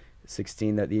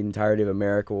 2016 that the entirety of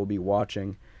America will be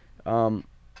watching.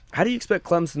 How do you expect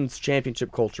Clemson's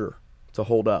championship culture to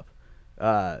hold up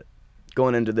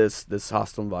going into this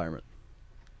hostile environment?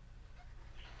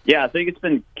 Yeah, I think it's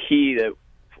been key that,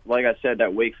 like I said,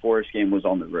 that Wake Forest game was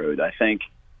on the road. I think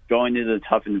going into the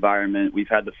tough environment, we've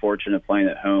had the fortune of playing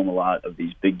at home a lot of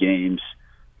these big games,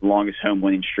 the longest home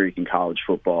winning streak in college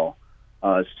football.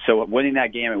 So winning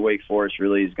that game at Wake Forest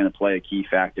really is going to play a key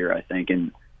factor, I think,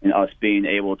 in us being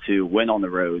able to win on the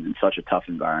road in such a tough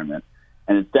environment.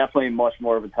 And it's definitely much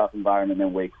more of a tough environment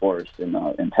than Wake Forest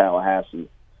in Tallahassee.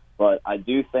 But I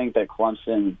do think that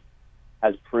Clemson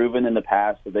has proven in the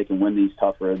past that they can win these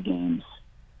tough road games.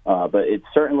 But it's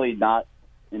certainly not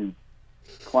in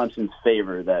Clemson's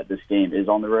favor that this game is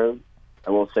on the road. I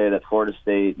will say that Florida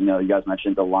State, you know, you guys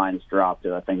mentioned the line has dropped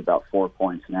to, I think, about 4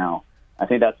 points now. I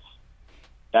think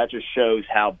that just shows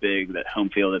how big that home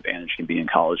field advantage can be in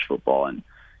college football. And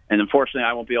unfortunately,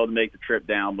 I won't be able to make the trip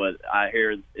down, but I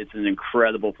hear it's an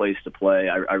incredible place to play.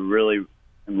 I really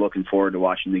am looking forward to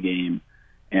watching the game.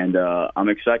 And I'm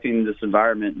expecting this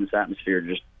environment and this atmosphere to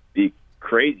just be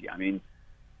crazy. I mean,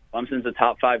 Clemson's a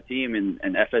top 5 team, and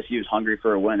FSU is hungry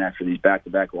for a win after these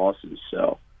back-to-back losses.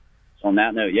 So on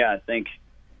that note, yeah, I think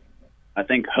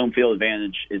home field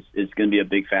advantage is going to be a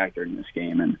big factor in this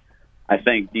game. And I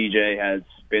think DJ has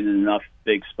been in enough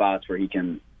big spots where he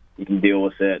can deal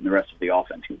with it, and the rest of the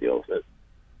offense can deal with it.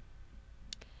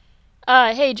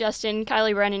 Hey, Justin,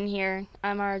 Kylie Brennan here.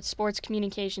 I'm our sports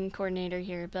communication coordinator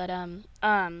here. But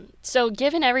so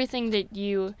given everything that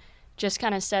you just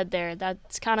kind of said there,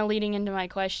 that's kind of leading into my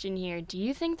question here. Do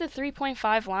you think the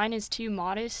 3.5 line is too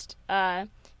modest,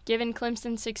 given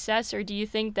Clemson's success, or do you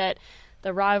think that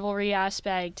the rivalry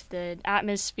aspect, the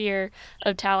atmosphere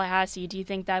of Tallahassee, do you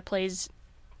think that plays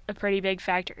a pretty big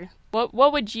factor?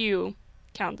 What would you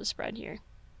count the spread here?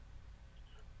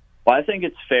 Well, I think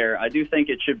it's fair. I do think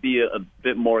it should be a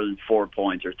bit more than 4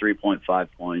 points or 3.5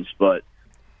 points, but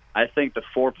I think the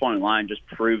 4-point line just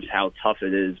proves how tough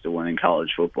it is to win in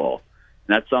college football.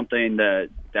 And that's something that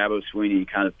Dabo Swinney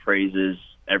kind of praises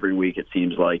every week, it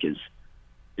seems like, is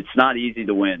it's not easy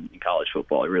to win in college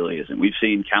football. It really isn't. We've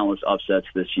seen countless upsets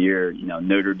this year.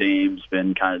 Notre Dame's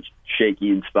been kind of shaky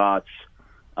in spots.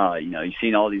 You've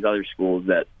seen all these other schools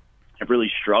that have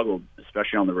really struggled,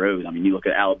 especially on the road. I mean, you look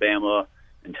at Alabama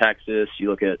and Texas, you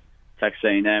look at Texas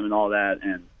A&M and all that,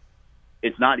 and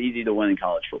it's not easy to win in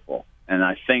college football. And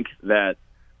I think that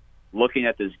looking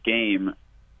at this game,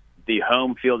 the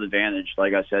home field advantage,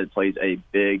 like I said, plays a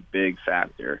big, big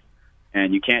factor.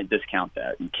 And you can't discount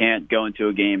that. You can't go into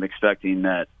a game expecting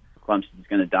that Clemson is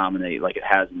going to dominate like it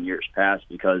has in years past,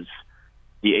 because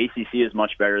the ACC is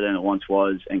much better than it once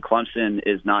was, and Clemson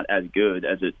is not as good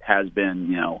as it has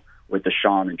been, with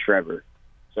Deshaun and Trevor.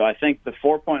 So I think the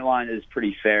 4-point line is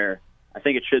pretty fair. I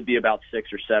think it should be about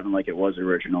 6 or 7 like it was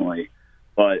originally.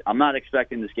 But I'm not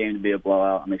expecting this game to be a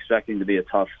blowout. I'm expecting it to be a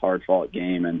tough, hard-fought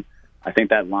game, and I think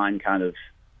that line kind of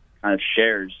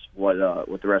shares what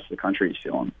the rest of the country is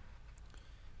feeling.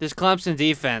 This Clemson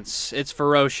defense, it's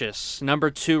ferocious.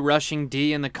 Number 2 rushing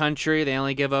D in the country. They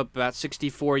only give up about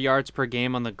 64 yards per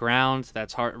game on the ground.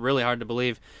 That's really hard to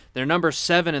believe. They're number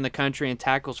 7 in the country in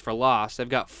tackles for loss. They've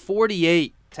got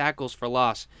 48 tackles for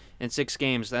loss in 6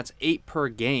 games. That's 8 per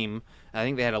game. I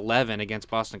think they had 11 against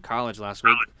Boston College last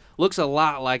week. Looks a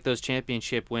lot like those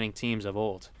championship-winning teams of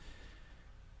old.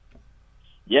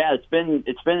 Yeah, it's been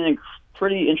an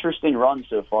pretty interesting run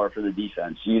so far for the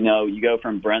defense. You go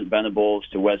from Brent Venables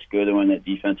to Wes Goodwin, the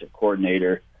defensive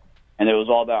coordinator, and it was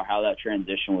all about how that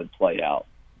transition would play out.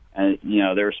 And,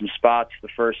 there were some spots the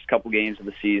first couple games of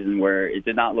the season where it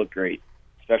did not look great,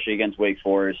 especially against Wake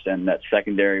Forest, and that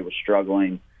secondary was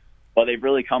struggling. But they've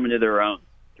really come into their own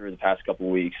through the past couple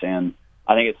of weeks, and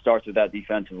I think it starts with that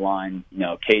defensive line.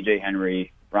 KJ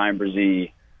Henry, Brian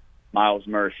Brzee, Miles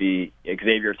Murphy,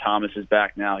 Xavier Thomas is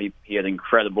back now. He had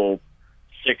incredible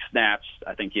 6 snaps.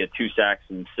 I think he had 2 sacks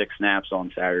and 6 snaps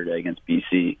on Saturday against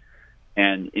BC.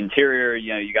 And interior,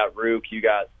 you got Rook, you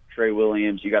got Trey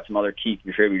Williams, you got some other key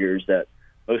contributors that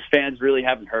most fans really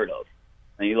haven't heard of.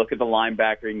 And you look at the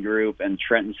linebacking group, and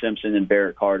Trenton Simpson and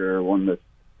Barrett Carter are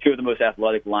 2 of the most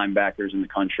athletic linebackers in the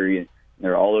country.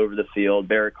 They're all over the field.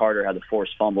 Barrett Carter had the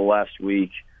forced fumble last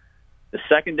week. The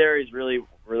secondary is really,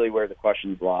 really where the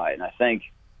questions lie. And I think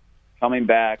coming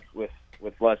back with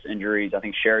less injuries, I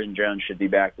think Sheridan Jones should be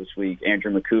back this week.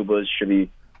 Andrew Makubas should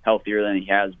be healthier than he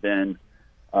has been.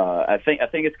 I think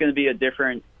it's going to be a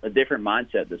different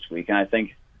mindset this week, and I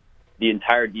think the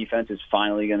entire defense is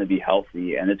finally going to be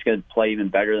healthy, and it's going to play even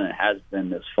better than it has been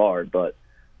this far. But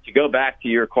to go back to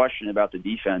your question about the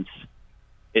defense,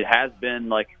 it has been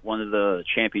like one of the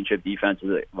championship defenses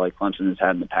that like Clemson has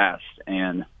had in the past,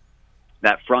 and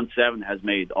that front 7 has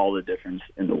made all the difference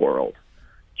in the world.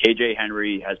 KJ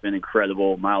Henry has been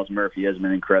incredible. Miles Murphy has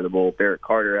been incredible. Barrett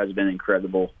Carter has been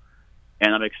incredible.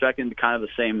 And I'm expecting kind of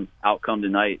the same outcome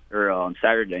tonight, or on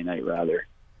Saturday night, rather,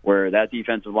 where that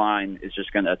defensive line is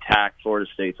just going to attack Florida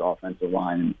State's offensive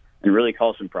line and really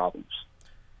cause some problems.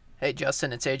 Hey,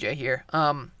 Justin, it's AJ here.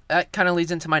 That kind of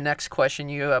leads into my next question.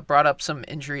 You brought up some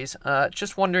injuries.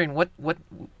 Just wondering,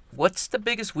 what's the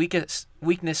biggest weakness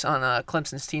on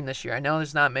Clemson's team this year? I know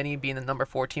there's not many, being the number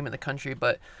 4 team in the country,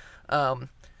 but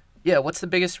what's the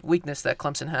biggest weakness that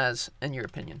Clemson has, in your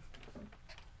opinion?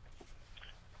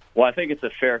 Well, I think it's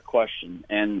a fair question,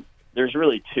 and there's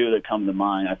really 2 that come to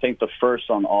mind. I think the first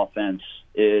on offense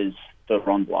is the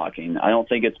run blocking. I don't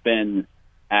think it's been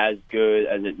as good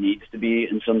as it needs to be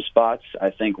in some spots. I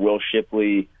think Will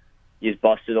Shipley, he's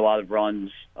busted a lot of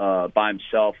runs by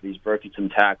himself. He's broken some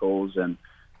tackles, and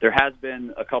there has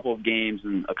been a couple of games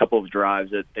and a couple of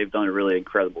drives that they've done a really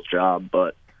incredible job,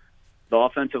 but the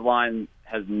offensive line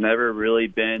has never really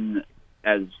been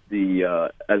as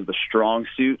the strong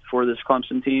suit for this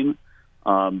Clemson team.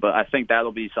 But I think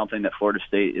that'll be something that Florida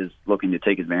State is looking to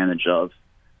take advantage of.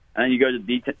 And then you go to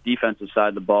the defensive side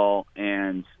of the ball,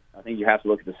 and I think you have to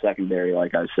look at the secondary.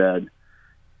 Like I said,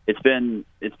 it's been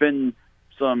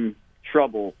some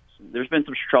trouble. There's been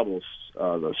some troubles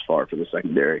thus far for the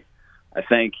secondary. I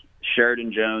think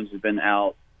Sheridan Jones has been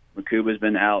out. Makuba's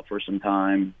been out for some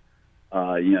time.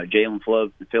 Jalen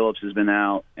Phillips has been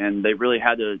out, and they really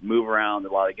had to move around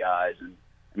a lot of guys and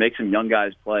make some young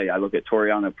guys play. I look at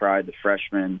Toriano Pride, the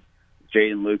freshman,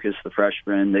 Jaden Lucas, the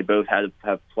freshman. They both had to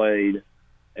have played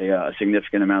a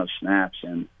significant amount of snaps,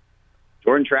 and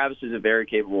Jordan Travis is a very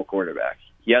capable quarterback.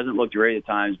 He hasn't looked great at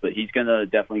times, but he's going to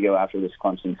definitely go after this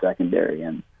Clemson secondary.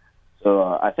 And so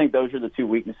I think those are the two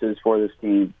weaknesses for this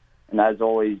team. And as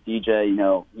always,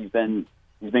 DJ, he's been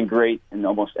great in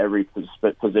almost every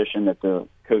position that the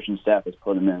coaching staff has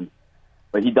put him in.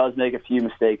 But he does make a few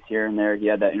mistakes here and there. He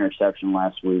had that interception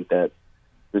last week that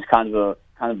was kind of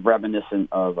reminiscent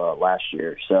of last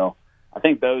year. So I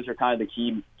think those are kind of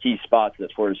the key spots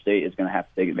that Florida State is going to have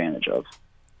to take advantage of.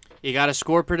 You got a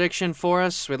score prediction for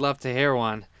us? We'd love to hear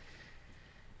one.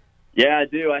 Yeah, I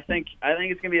do. I think it's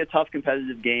going to be a tough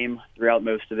competitive game throughout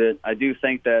most of it. I do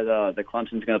think that the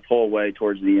Clemson's going to pull away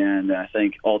towards the end. I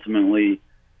think ultimately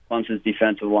Clemson's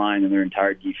defensive line and their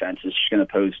entire defense is just going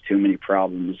to pose too many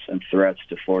problems and threats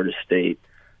to Florida State.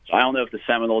 So I don't know if the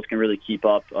Seminoles can really keep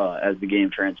up as the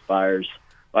game transpires.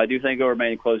 But I do think it'll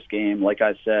remain a close game. Like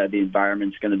I said, the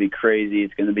environment's going to be crazy.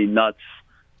 It's going to be nuts.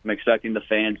 I'm expecting the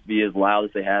fans to be as loud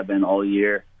as they have been all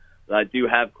year. But I do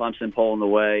have Clemson pulling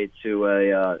away to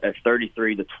a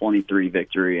 33-23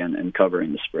 victory and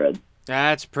covering the spread.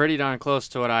 That's pretty darn close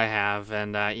to what I have,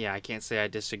 and I can't say I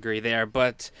disagree there.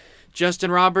 But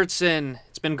Justin Robertson,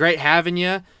 it's been great having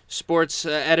you, sports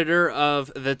editor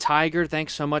of The Tiger.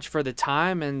 Thanks so much for the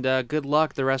time, and good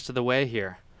luck the rest of the way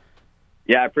here.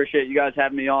 Yeah, I appreciate you guys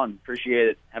having me on. Appreciate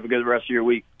it. Have a good rest of your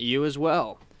week. You as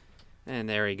well. And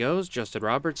there he goes, Justin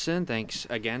Robertson. Thanks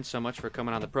again so much for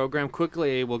coming on the program.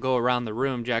 Quickly, we'll go around the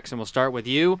room. Jackson, we'll start with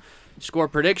you. Score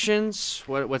predictions.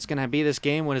 What's going to be this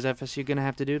game? What is FSU going to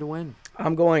have to do to win?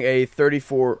 I'm going a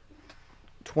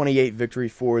 34-28 victory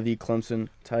for the Clemson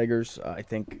Tigers. I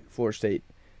think Florida State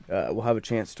will have a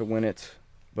chance to win it,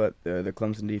 but the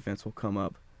Clemson defense will come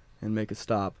up and make a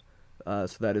stop. So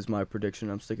that is my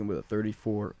prediction. I'm sticking with a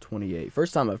 34-28.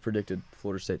 First time I've predicted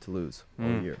Florida State to lose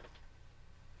all year.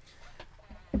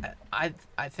 I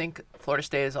think Florida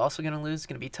State is also going to lose. It's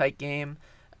going to be a tight game.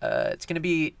 It's going to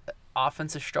be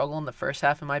offensive struggle in the first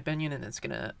half, in my opinion, and it's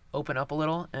going to open up a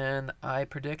little. And I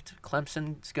predict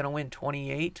Clemson's going to win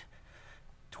 28-21.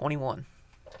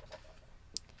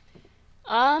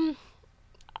 I'm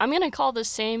going to call the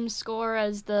same score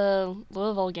as the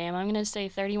Louisville game. I'm going to say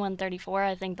 31-34.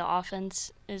 I think the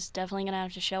offense is definitely going to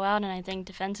have to show out, and I think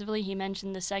defensively, he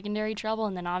mentioned the secondary trouble,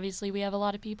 and then obviously we have a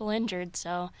lot of people injured,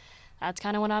 so that's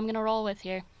kind of what I'm going to roll with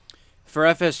here. For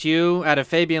FSU, out of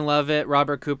Fabian Lovett,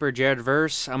 Robert Cooper, Jared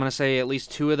Verse, I'm going to say at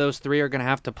least two of those three are going to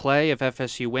have to play if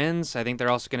FSU wins. I think they're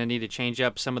also going to need to change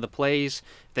up some of the plays.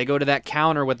 If they go to that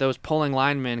counter with those pulling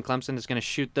linemen, Clemson is going to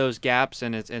shoot those gaps,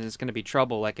 and it's going to be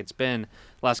trouble like it's been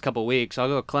the last couple of weeks. I'll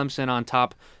go Clemson on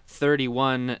top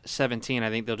 31-17. I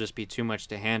think they'll just be too much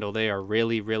to handle. They are a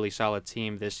really, really solid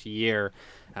team this year.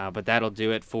 But that'll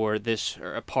do it for this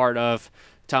part of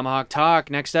Tomahawk Talk.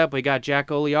 Next up, we got Jack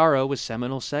Oliaro with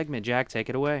Seminole segment. Jack, take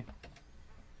it away.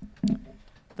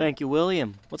 Thank you,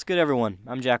 William. What's good, everyone?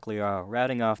 I'm Jack Oliaro,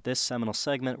 routing off this Seminole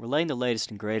segment, relaying the latest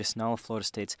and greatest in all of Florida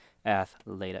State's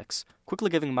athletics. Quickly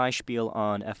giving my spiel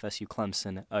on FSU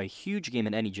Clemson. A huge game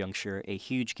at any juncture, a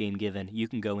huge game given. You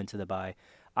can go into the bye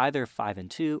either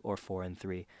 5-2 or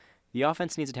 4-3. The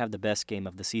offense needs to have the best game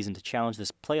of the season to challenge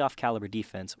this playoff caliber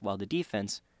defense, while the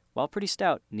defense, while pretty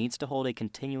stout, needs to hold a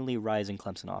continually rising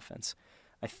Clemson offense.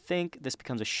 I think this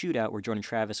becomes a shootout where Jordan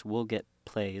Travis will get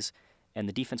plays, and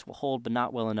the defense will hold, but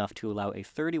not well enough to allow a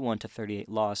 31-38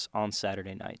 loss on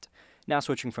Saturday night. Now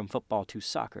switching from football to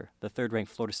soccer, the third-ranked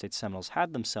Florida State Seminoles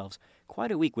had themselves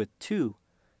quite a week with two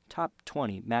top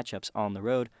 20 matchups on the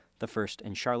road, the first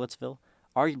in Charlottesville,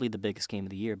 arguably the biggest game of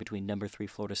the year between number 3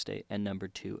 Florida State and number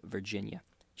 2 Virginia.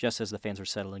 Just as the fans were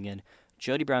settling in,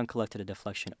 Jody Brown collected a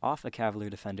deflection off a Cavalier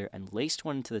defender and laced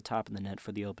one into the top of the net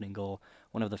for the opening goal,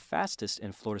 one of the fastest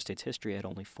in Florida State's history at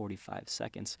only 45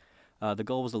 seconds. The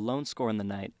goal was the lone score in the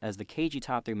night, as the KG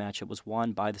top 3 matchup was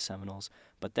won by the Seminoles,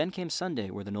 but then came Sunday,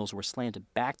 where the Noles were slanted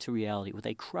back to reality with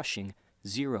a crushing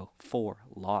 0-4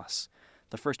 loss.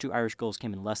 The first 2 Irish goals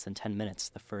came in less than 10 minutes.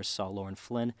 The first saw Lauren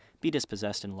Flynn be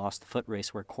dispossessed and lost the foot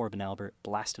race, where Corbin Albert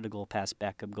blasted a goal past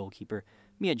backup goalkeeper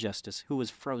Mia Justice, who was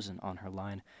frozen on her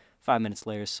line. 5 minutes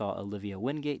later saw Olivia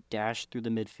Wingate dash through the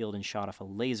midfield and shot off a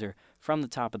laser from the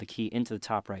top of the key into the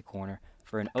top right corner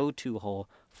for an 0-2 hole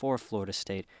for Florida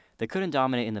State. They couldn't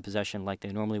dominate in the possession like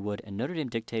they normally would, and Notre Dame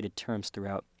dictated terms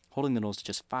throughout, holding the Noles to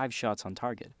just 5 shots on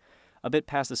target. A bit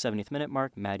past the 70th minute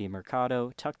mark, Maddie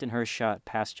Mercado tucked in her shot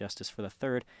past Justice for the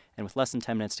third, and with less than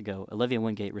 10 minutes to go, Olivia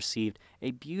Wingate received a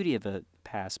beauty of a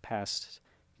pass past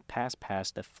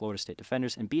the Florida State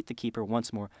defenders and beat the keeper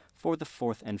once more for the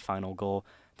 4th and final goal,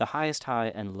 the highest high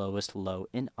and lowest low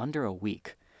in under a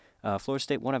week. Florida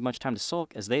State won't have much time to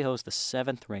sulk as they host the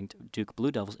 7th-ranked Duke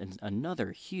Blue Devils in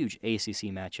another huge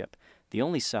ACC matchup, the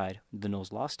only side the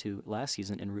Noles lost to last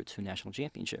season en route to a national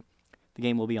championship. The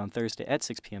game will be on Thursday at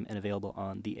 6 p.m. and available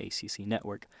on the ACC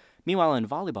network. Meanwhile, in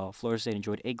volleyball, Florida State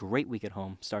enjoyed a great week at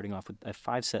home, starting off with a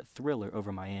 5-set thriller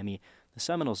over Miami. The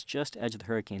Seminoles just edged the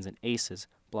Hurricanes in aces,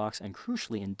 blocks, and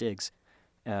crucially in digs.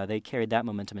 They carried that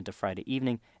momentum into Friday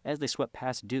evening as they swept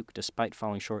past Duke despite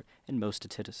falling short in most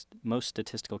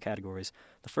statistical categories.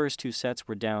 The first 2 sets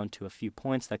were down to a few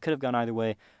points that could have gone either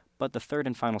way, but the third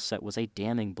and final set was a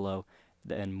damning blow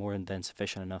and more than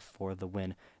sufficient enough for the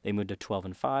win. They moved to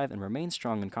 12-5 and remain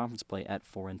strong in conference play at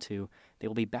 4-2. They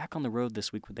will be back on the road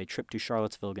this week with a trip to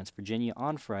Charlottesville against Virginia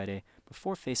on Friday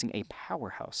before facing a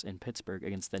powerhouse in Pittsburgh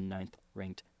against the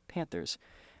 9th-ranked Panthers.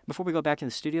 Before we go back to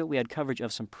the studio, we had coverage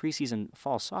of some preseason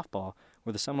fall softball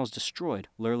where the Seminoles destroyed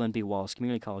Lurleen B. Wallace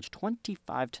Community College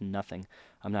 25-0.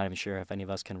 I'm not even sure if any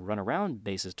of us can run around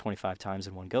bases 25 times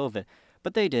in one go of it,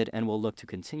 but they did and will look to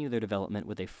continue their development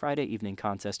with a Friday evening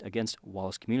contest against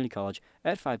Wallace Community College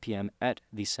at 5 p.m. at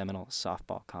the Seminole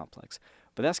Softball Complex.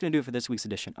 But that's going to do it for this week's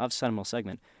edition of Seminole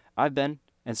Segment. I've been,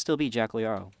 and still be, Jack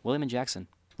Liaro. William and Jackson,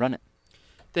 run it.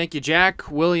 Thank you,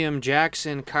 Jack. William,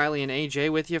 Jackson, Kylie, and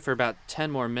AJ with you for about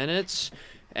 10 more minutes.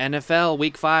 NFL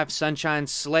Week 5 Sunshine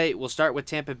Slate. We'll start with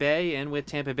Tampa Bay, and with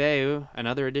Tampa Bay,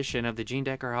 another edition of the Gene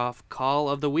Deckerhoff Call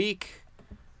of the Week.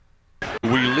 We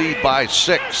lead by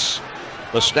 6.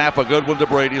 The snap, a good one to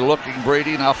Brady. Looking,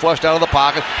 Brady now flushed out of the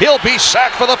pocket. He'll be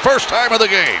sacked for the first time of the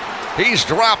game. He's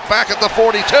dropped back at the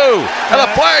 42, and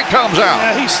a flag comes out.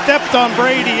 Yeah, he stepped on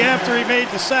Brady after he made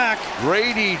the sack.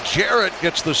 Grady Jarrett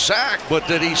gets the sack, but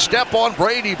did he step on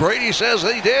Brady? Brady says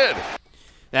he did.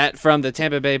 That from the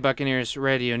Tampa Bay Buccaneers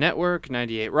Radio Network,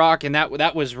 98 Rock, and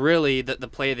that was really the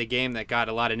play of the game that got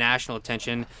a lot of national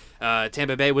attention.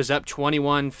 Tampa Bay was up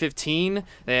 21-15.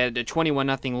 They had a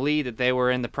 21-0 lead that they were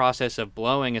in the process of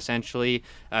blowing, essentially.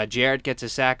 Jarrett gets a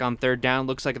sack on 3rd down.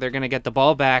 Looks like they're going to get the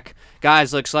ball back.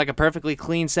 Guys, looks like a perfectly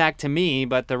clean sack to me,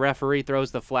 but the referee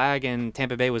throws the flag, and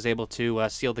Tampa Bay was able to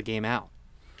seal the game out.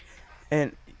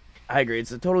 And I agree.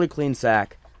 It's a totally clean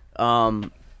sack.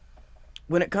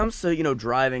 When it comes to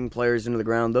driving players into the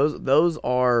ground, those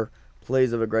are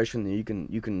plays of aggression that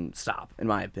you can stop, in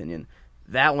my opinion.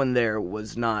 That one there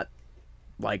was not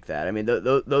like that. I mean,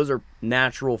 those are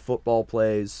natural football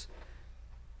plays,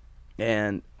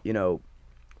 and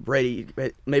Brady,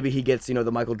 maybe he gets the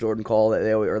Michael Jordan call that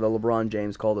or the LeBron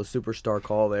James call, the superstar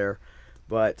call there,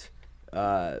 but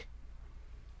I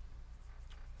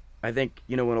think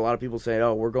when a lot of people say,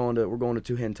 "Oh, we're going to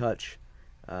two-hand touch,"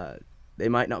 they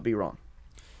might not be wrong.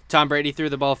 Tom Brady threw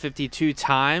the ball 52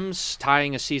 times,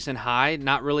 tying a season high.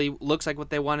 Not really looks like what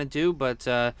they want to do, but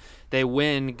they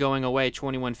win going away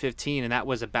 21-15, and that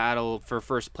was a battle for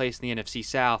first place in the NFC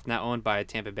South, now owned by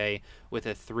Tampa Bay with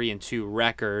a 3-2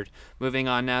 record. Moving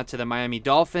on now to the Miami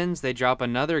Dolphins. They drop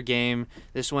another game,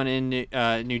 this one in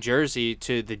New Jersey,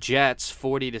 to the Jets,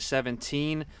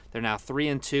 40-17. They're now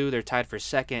 3-2. They're tied for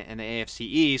second in the AFC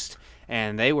East.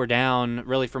 And they were down,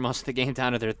 really for most of the game,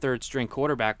 down to their 3rd-string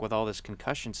quarterback with all this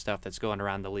concussion stuff that's going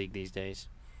around the league these days.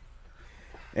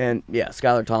 And, yeah,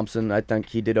 Skylar Thompson, I think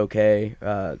he did okay.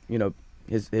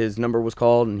 His number was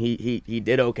called, and he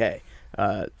did okay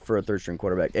for a 3rd-string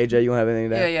quarterback. AJ, you don't have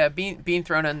anything to add? Yeah, being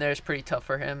thrown in there is pretty tough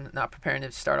for him, not preparing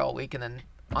to start all week, and then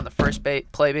on the first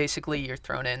play, basically, you're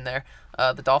thrown in there.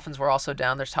 The Dolphins were also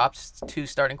down their top 2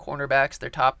 starting cornerbacks, their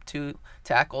top 2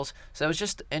 tackles. So it was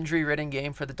just injury-ridden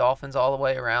game for the Dolphins all the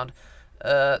way around.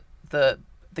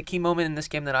 The key moment in this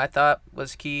game that I thought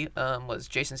was key was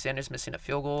Jason Sanders missing a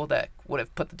field goal that would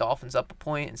have put the Dolphins up a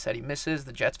point. Instead, he misses.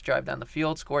 The Jets drive down the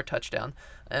field, score a touchdown.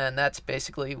 And that's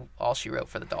basically all she wrote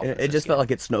for the Dolphins. It just felt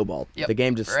like it snowballed. Yep. The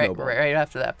game just snowballed. Right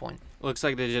after that point. Looks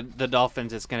like the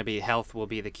Dolphins, it's going to be health will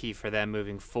be the key for them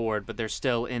moving forward, but they're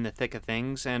still in the thick of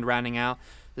things. And rounding out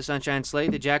the Sunshine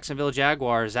Slate, the Jacksonville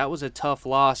Jaguars. That was a tough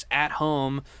loss at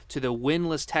home to the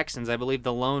winless Texans. I believe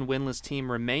the lone winless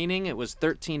team remaining. It was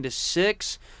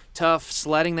 13-6. Tough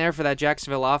sledding there for that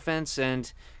Jacksonville offense.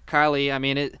 And Kylie, I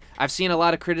mean, I've seen a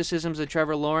lot of criticisms of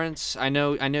Trevor Lawrence. I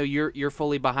know you're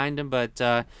fully behind him, but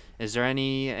is there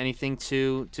anything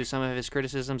to some of his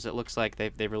criticisms? It looks like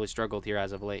they've really struggled here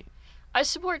as of late. I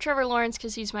support Trevor Lawrence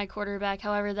because he's my quarterback.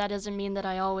 However, that doesn't mean that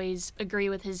I always agree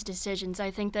with his decisions.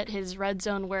 I think that his red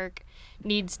zone work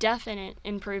needs definite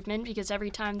improvement because every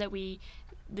time that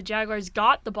the Jaguars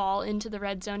got the ball into the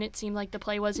red zone, it seemed like the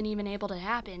play wasn't even able to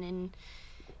happen.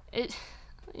 And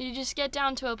you just get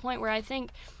down to a point where I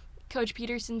think Coach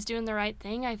Peterson's doing the right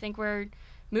thing. I think we're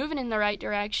moving in the right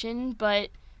direction, but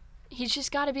he's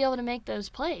just got to be able to make those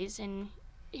plays. And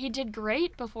he did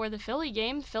great before the Philly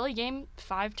game. Philly game,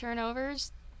 5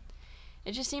 turnovers.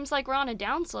 It just seems like we're on a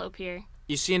downslope here.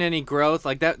 You seen any growth?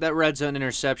 Like that red zone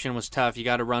interception was tough. You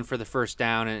got to run for the first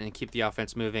down and keep the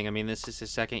offense moving. I mean, this is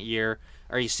his second year.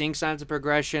 Are you seeing signs of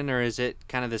progression, or is it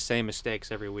kind of the same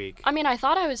mistakes every week? I mean, I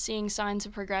thought I was seeing signs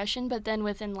of progression, but then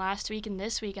within last week and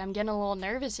this week, I'm getting a little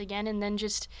nervous again, and then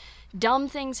just dumb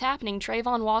things happening.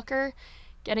 Trayvon Walker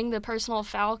getting the personal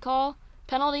foul call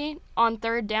penalty on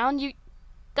 3rd down.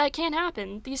 That can't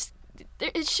happen.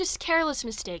 It's just careless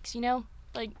mistakes,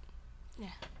 Like, yeah.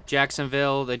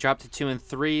 Jacksonville, they dropped to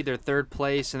 2-3. They're 3rd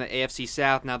place in the AFC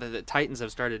South now that the Titans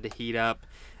have started to heat up.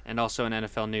 And also in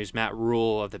NFL news, Matt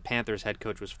Rule of the Panthers head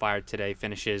coach was fired today.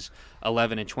 Finishes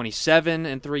 11-27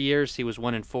 in 3 years. He was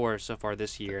 1-4 so far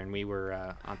this year, and we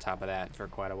were on top of that for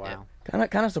quite a while.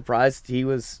 Kind of surprised he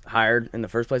was hired in the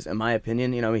first place. In my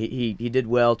opinion, he did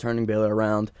well turning Baylor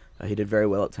around. He did very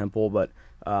well at Temple, but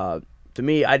to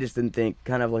me, I just didn't think,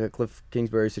 kind of like a Cliff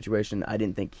Kingsbury situation, I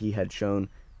didn't think he had shown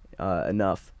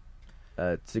enough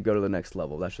to go to the next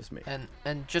level. That's just me.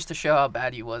 And just to show how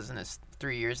bad he was in his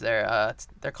 3 years there,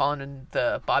 they're calling him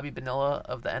the Bobby Bonilla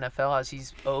of the NFL, as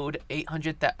he's owed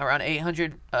around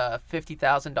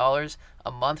 $850,000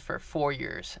 a month for 4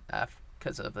 years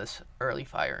because of this early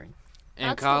firing.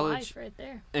 In college, right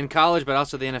there. In college, but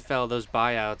also the NFL, those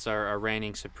buyouts are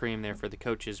reigning supreme there for the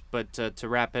coaches. But to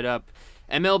wrap it up,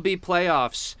 MLB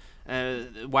playoffs.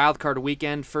 Wild card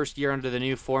weekend, first year under the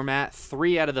new format.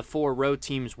 3 out of the 4 road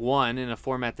teams won in a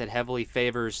format that heavily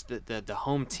favors the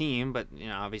home team, but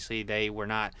obviously they were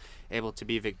not able to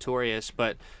be victorious.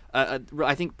 But I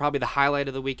think probably the highlight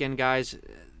of the weekend, guys,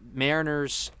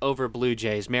 Mariners over Blue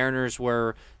Jays. Mariners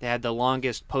they had the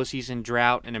longest postseason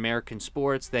drought in American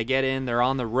sports. They get in, they're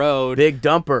on the road. Big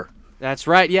dumper. That's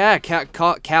right, yeah.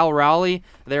 Cal Raleigh,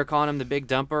 they were calling him the Big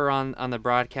Dumper on the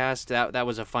broadcast. That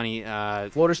was a funny...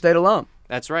 Florida State alum.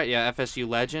 That's right, yeah. FSU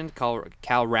legend,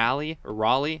 Cal Raleigh, or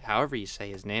Raleigh, however you say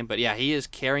his name. But yeah, he is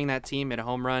carrying that team at a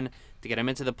home run to get him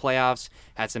into the playoffs.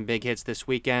 Had some big hits this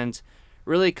weekend.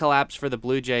 Really collapsed for the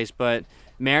Blue Jays, but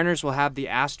Mariners will have the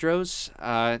Astros.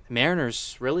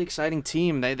 Mariners, really exciting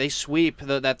team. They sweep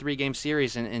that 3-game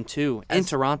series in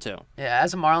Toronto. Yeah,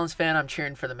 as a Marlins fan, I'm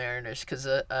cheering for the Mariners because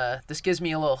this gives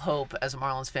me a little hope as a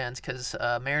Marlins fan because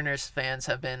Mariners fans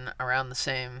have been around the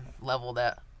same level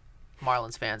that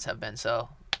Marlins fans have been. So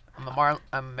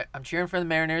I'm cheering for the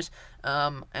Mariners.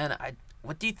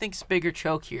 What do you think's bigger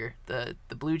choke here, the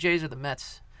Blue Jays or the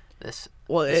Mets?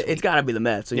 It's got to be the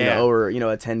Mets, over a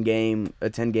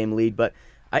 10-game lead. But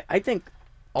I think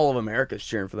all of America's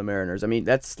cheering for the Mariners. I mean,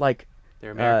 that's like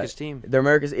they're America's team. They're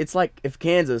America's. It's like if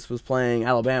Kansas was playing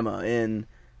Alabama in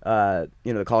the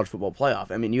college football playoff.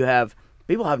 I mean,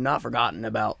 people have not forgotten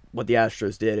about what the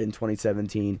Astros did in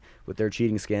 2017 with their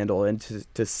cheating scandal, and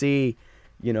to see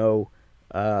a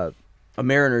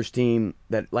Mariners team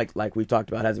that like we've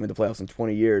talked about hasn't been to the playoffs in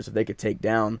 20 years, if they could take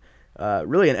down.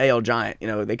 Really an AL giant.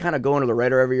 They kind of go under the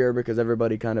radar every year because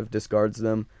everybody kind of discards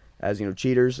them as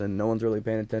cheaters, and no one's really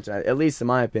paying attention. At least in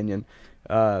my opinion,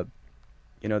 the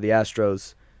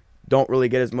Astros don't really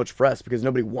get as much press because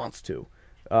nobody wants to.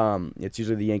 It's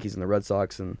usually the Yankees and the Red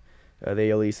Sox and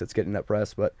the AL East that's getting that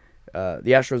press. But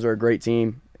the Astros are a great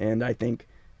team, and I think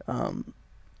the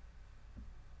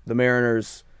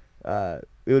Mariners.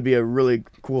 It would be a really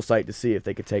cool sight to see if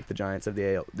they could take the Giants of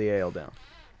the AL down.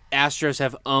 Astros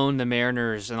have owned the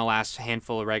Mariners in the last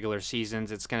handful of regular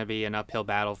seasons. It's going to be an uphill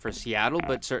battle for Seattle,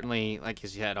 but certainly, like you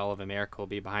said, all of America will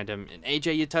be behind them. And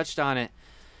AJ, you touched on it.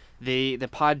 The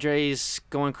Padres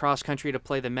going cross-country to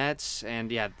play the Mets,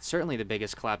 and yeah, certainly the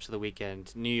biggest collapse of the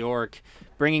weekend. New York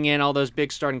bringing in all those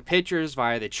big starting pitchers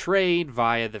via the trade,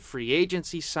 via the free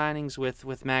agency signings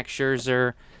with Max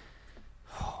Scherzer.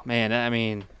 Oh, man, I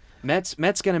mean... Mets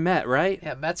gonna Met, right?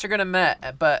 Yeah, Mets are gonna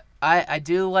Met, but I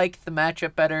do like the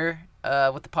matchup better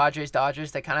with the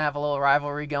Padres-Dodgers. They kind of have a little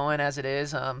rivalry going as it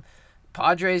is.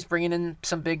 Padres bringing in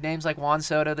some big names like Juan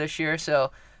Soto this year, so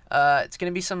it's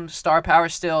gonna be some star power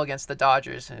still against the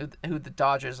Dodgers, who the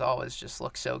Dodgers always just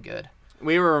look so good.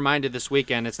 We were reminded this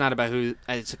weekend, it's not about who,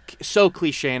 it's so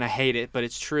cliche and I hate it, but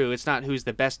it's true. It's not who's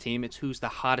the best team, it's who's the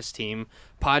hottest team.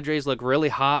 Padres look really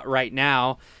hot right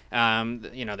now.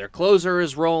 Their closer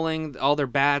is rolling. All their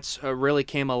bats really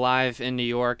came alive in New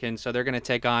York, and so they're going to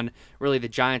take on really the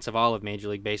giants of all of Major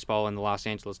League Baseball and the Los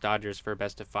Angeles Dodgers for a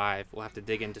best-of-5. We'll have to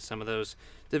dig into some of those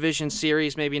division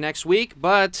series maybe next week,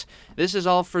 but this is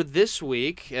all for this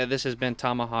week. This has been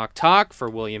Tomahawk Talk for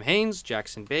William Haynes,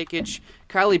 Jackson Bakich,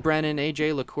 Kylie Brennan,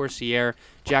 AJ LaCourciere,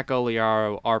 Jack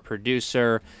Oliaro, our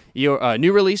producer. Your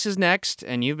new releases next,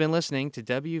 and you've been listening to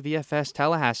WVFS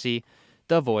Tallahassee,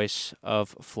 the voice of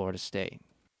Florida State.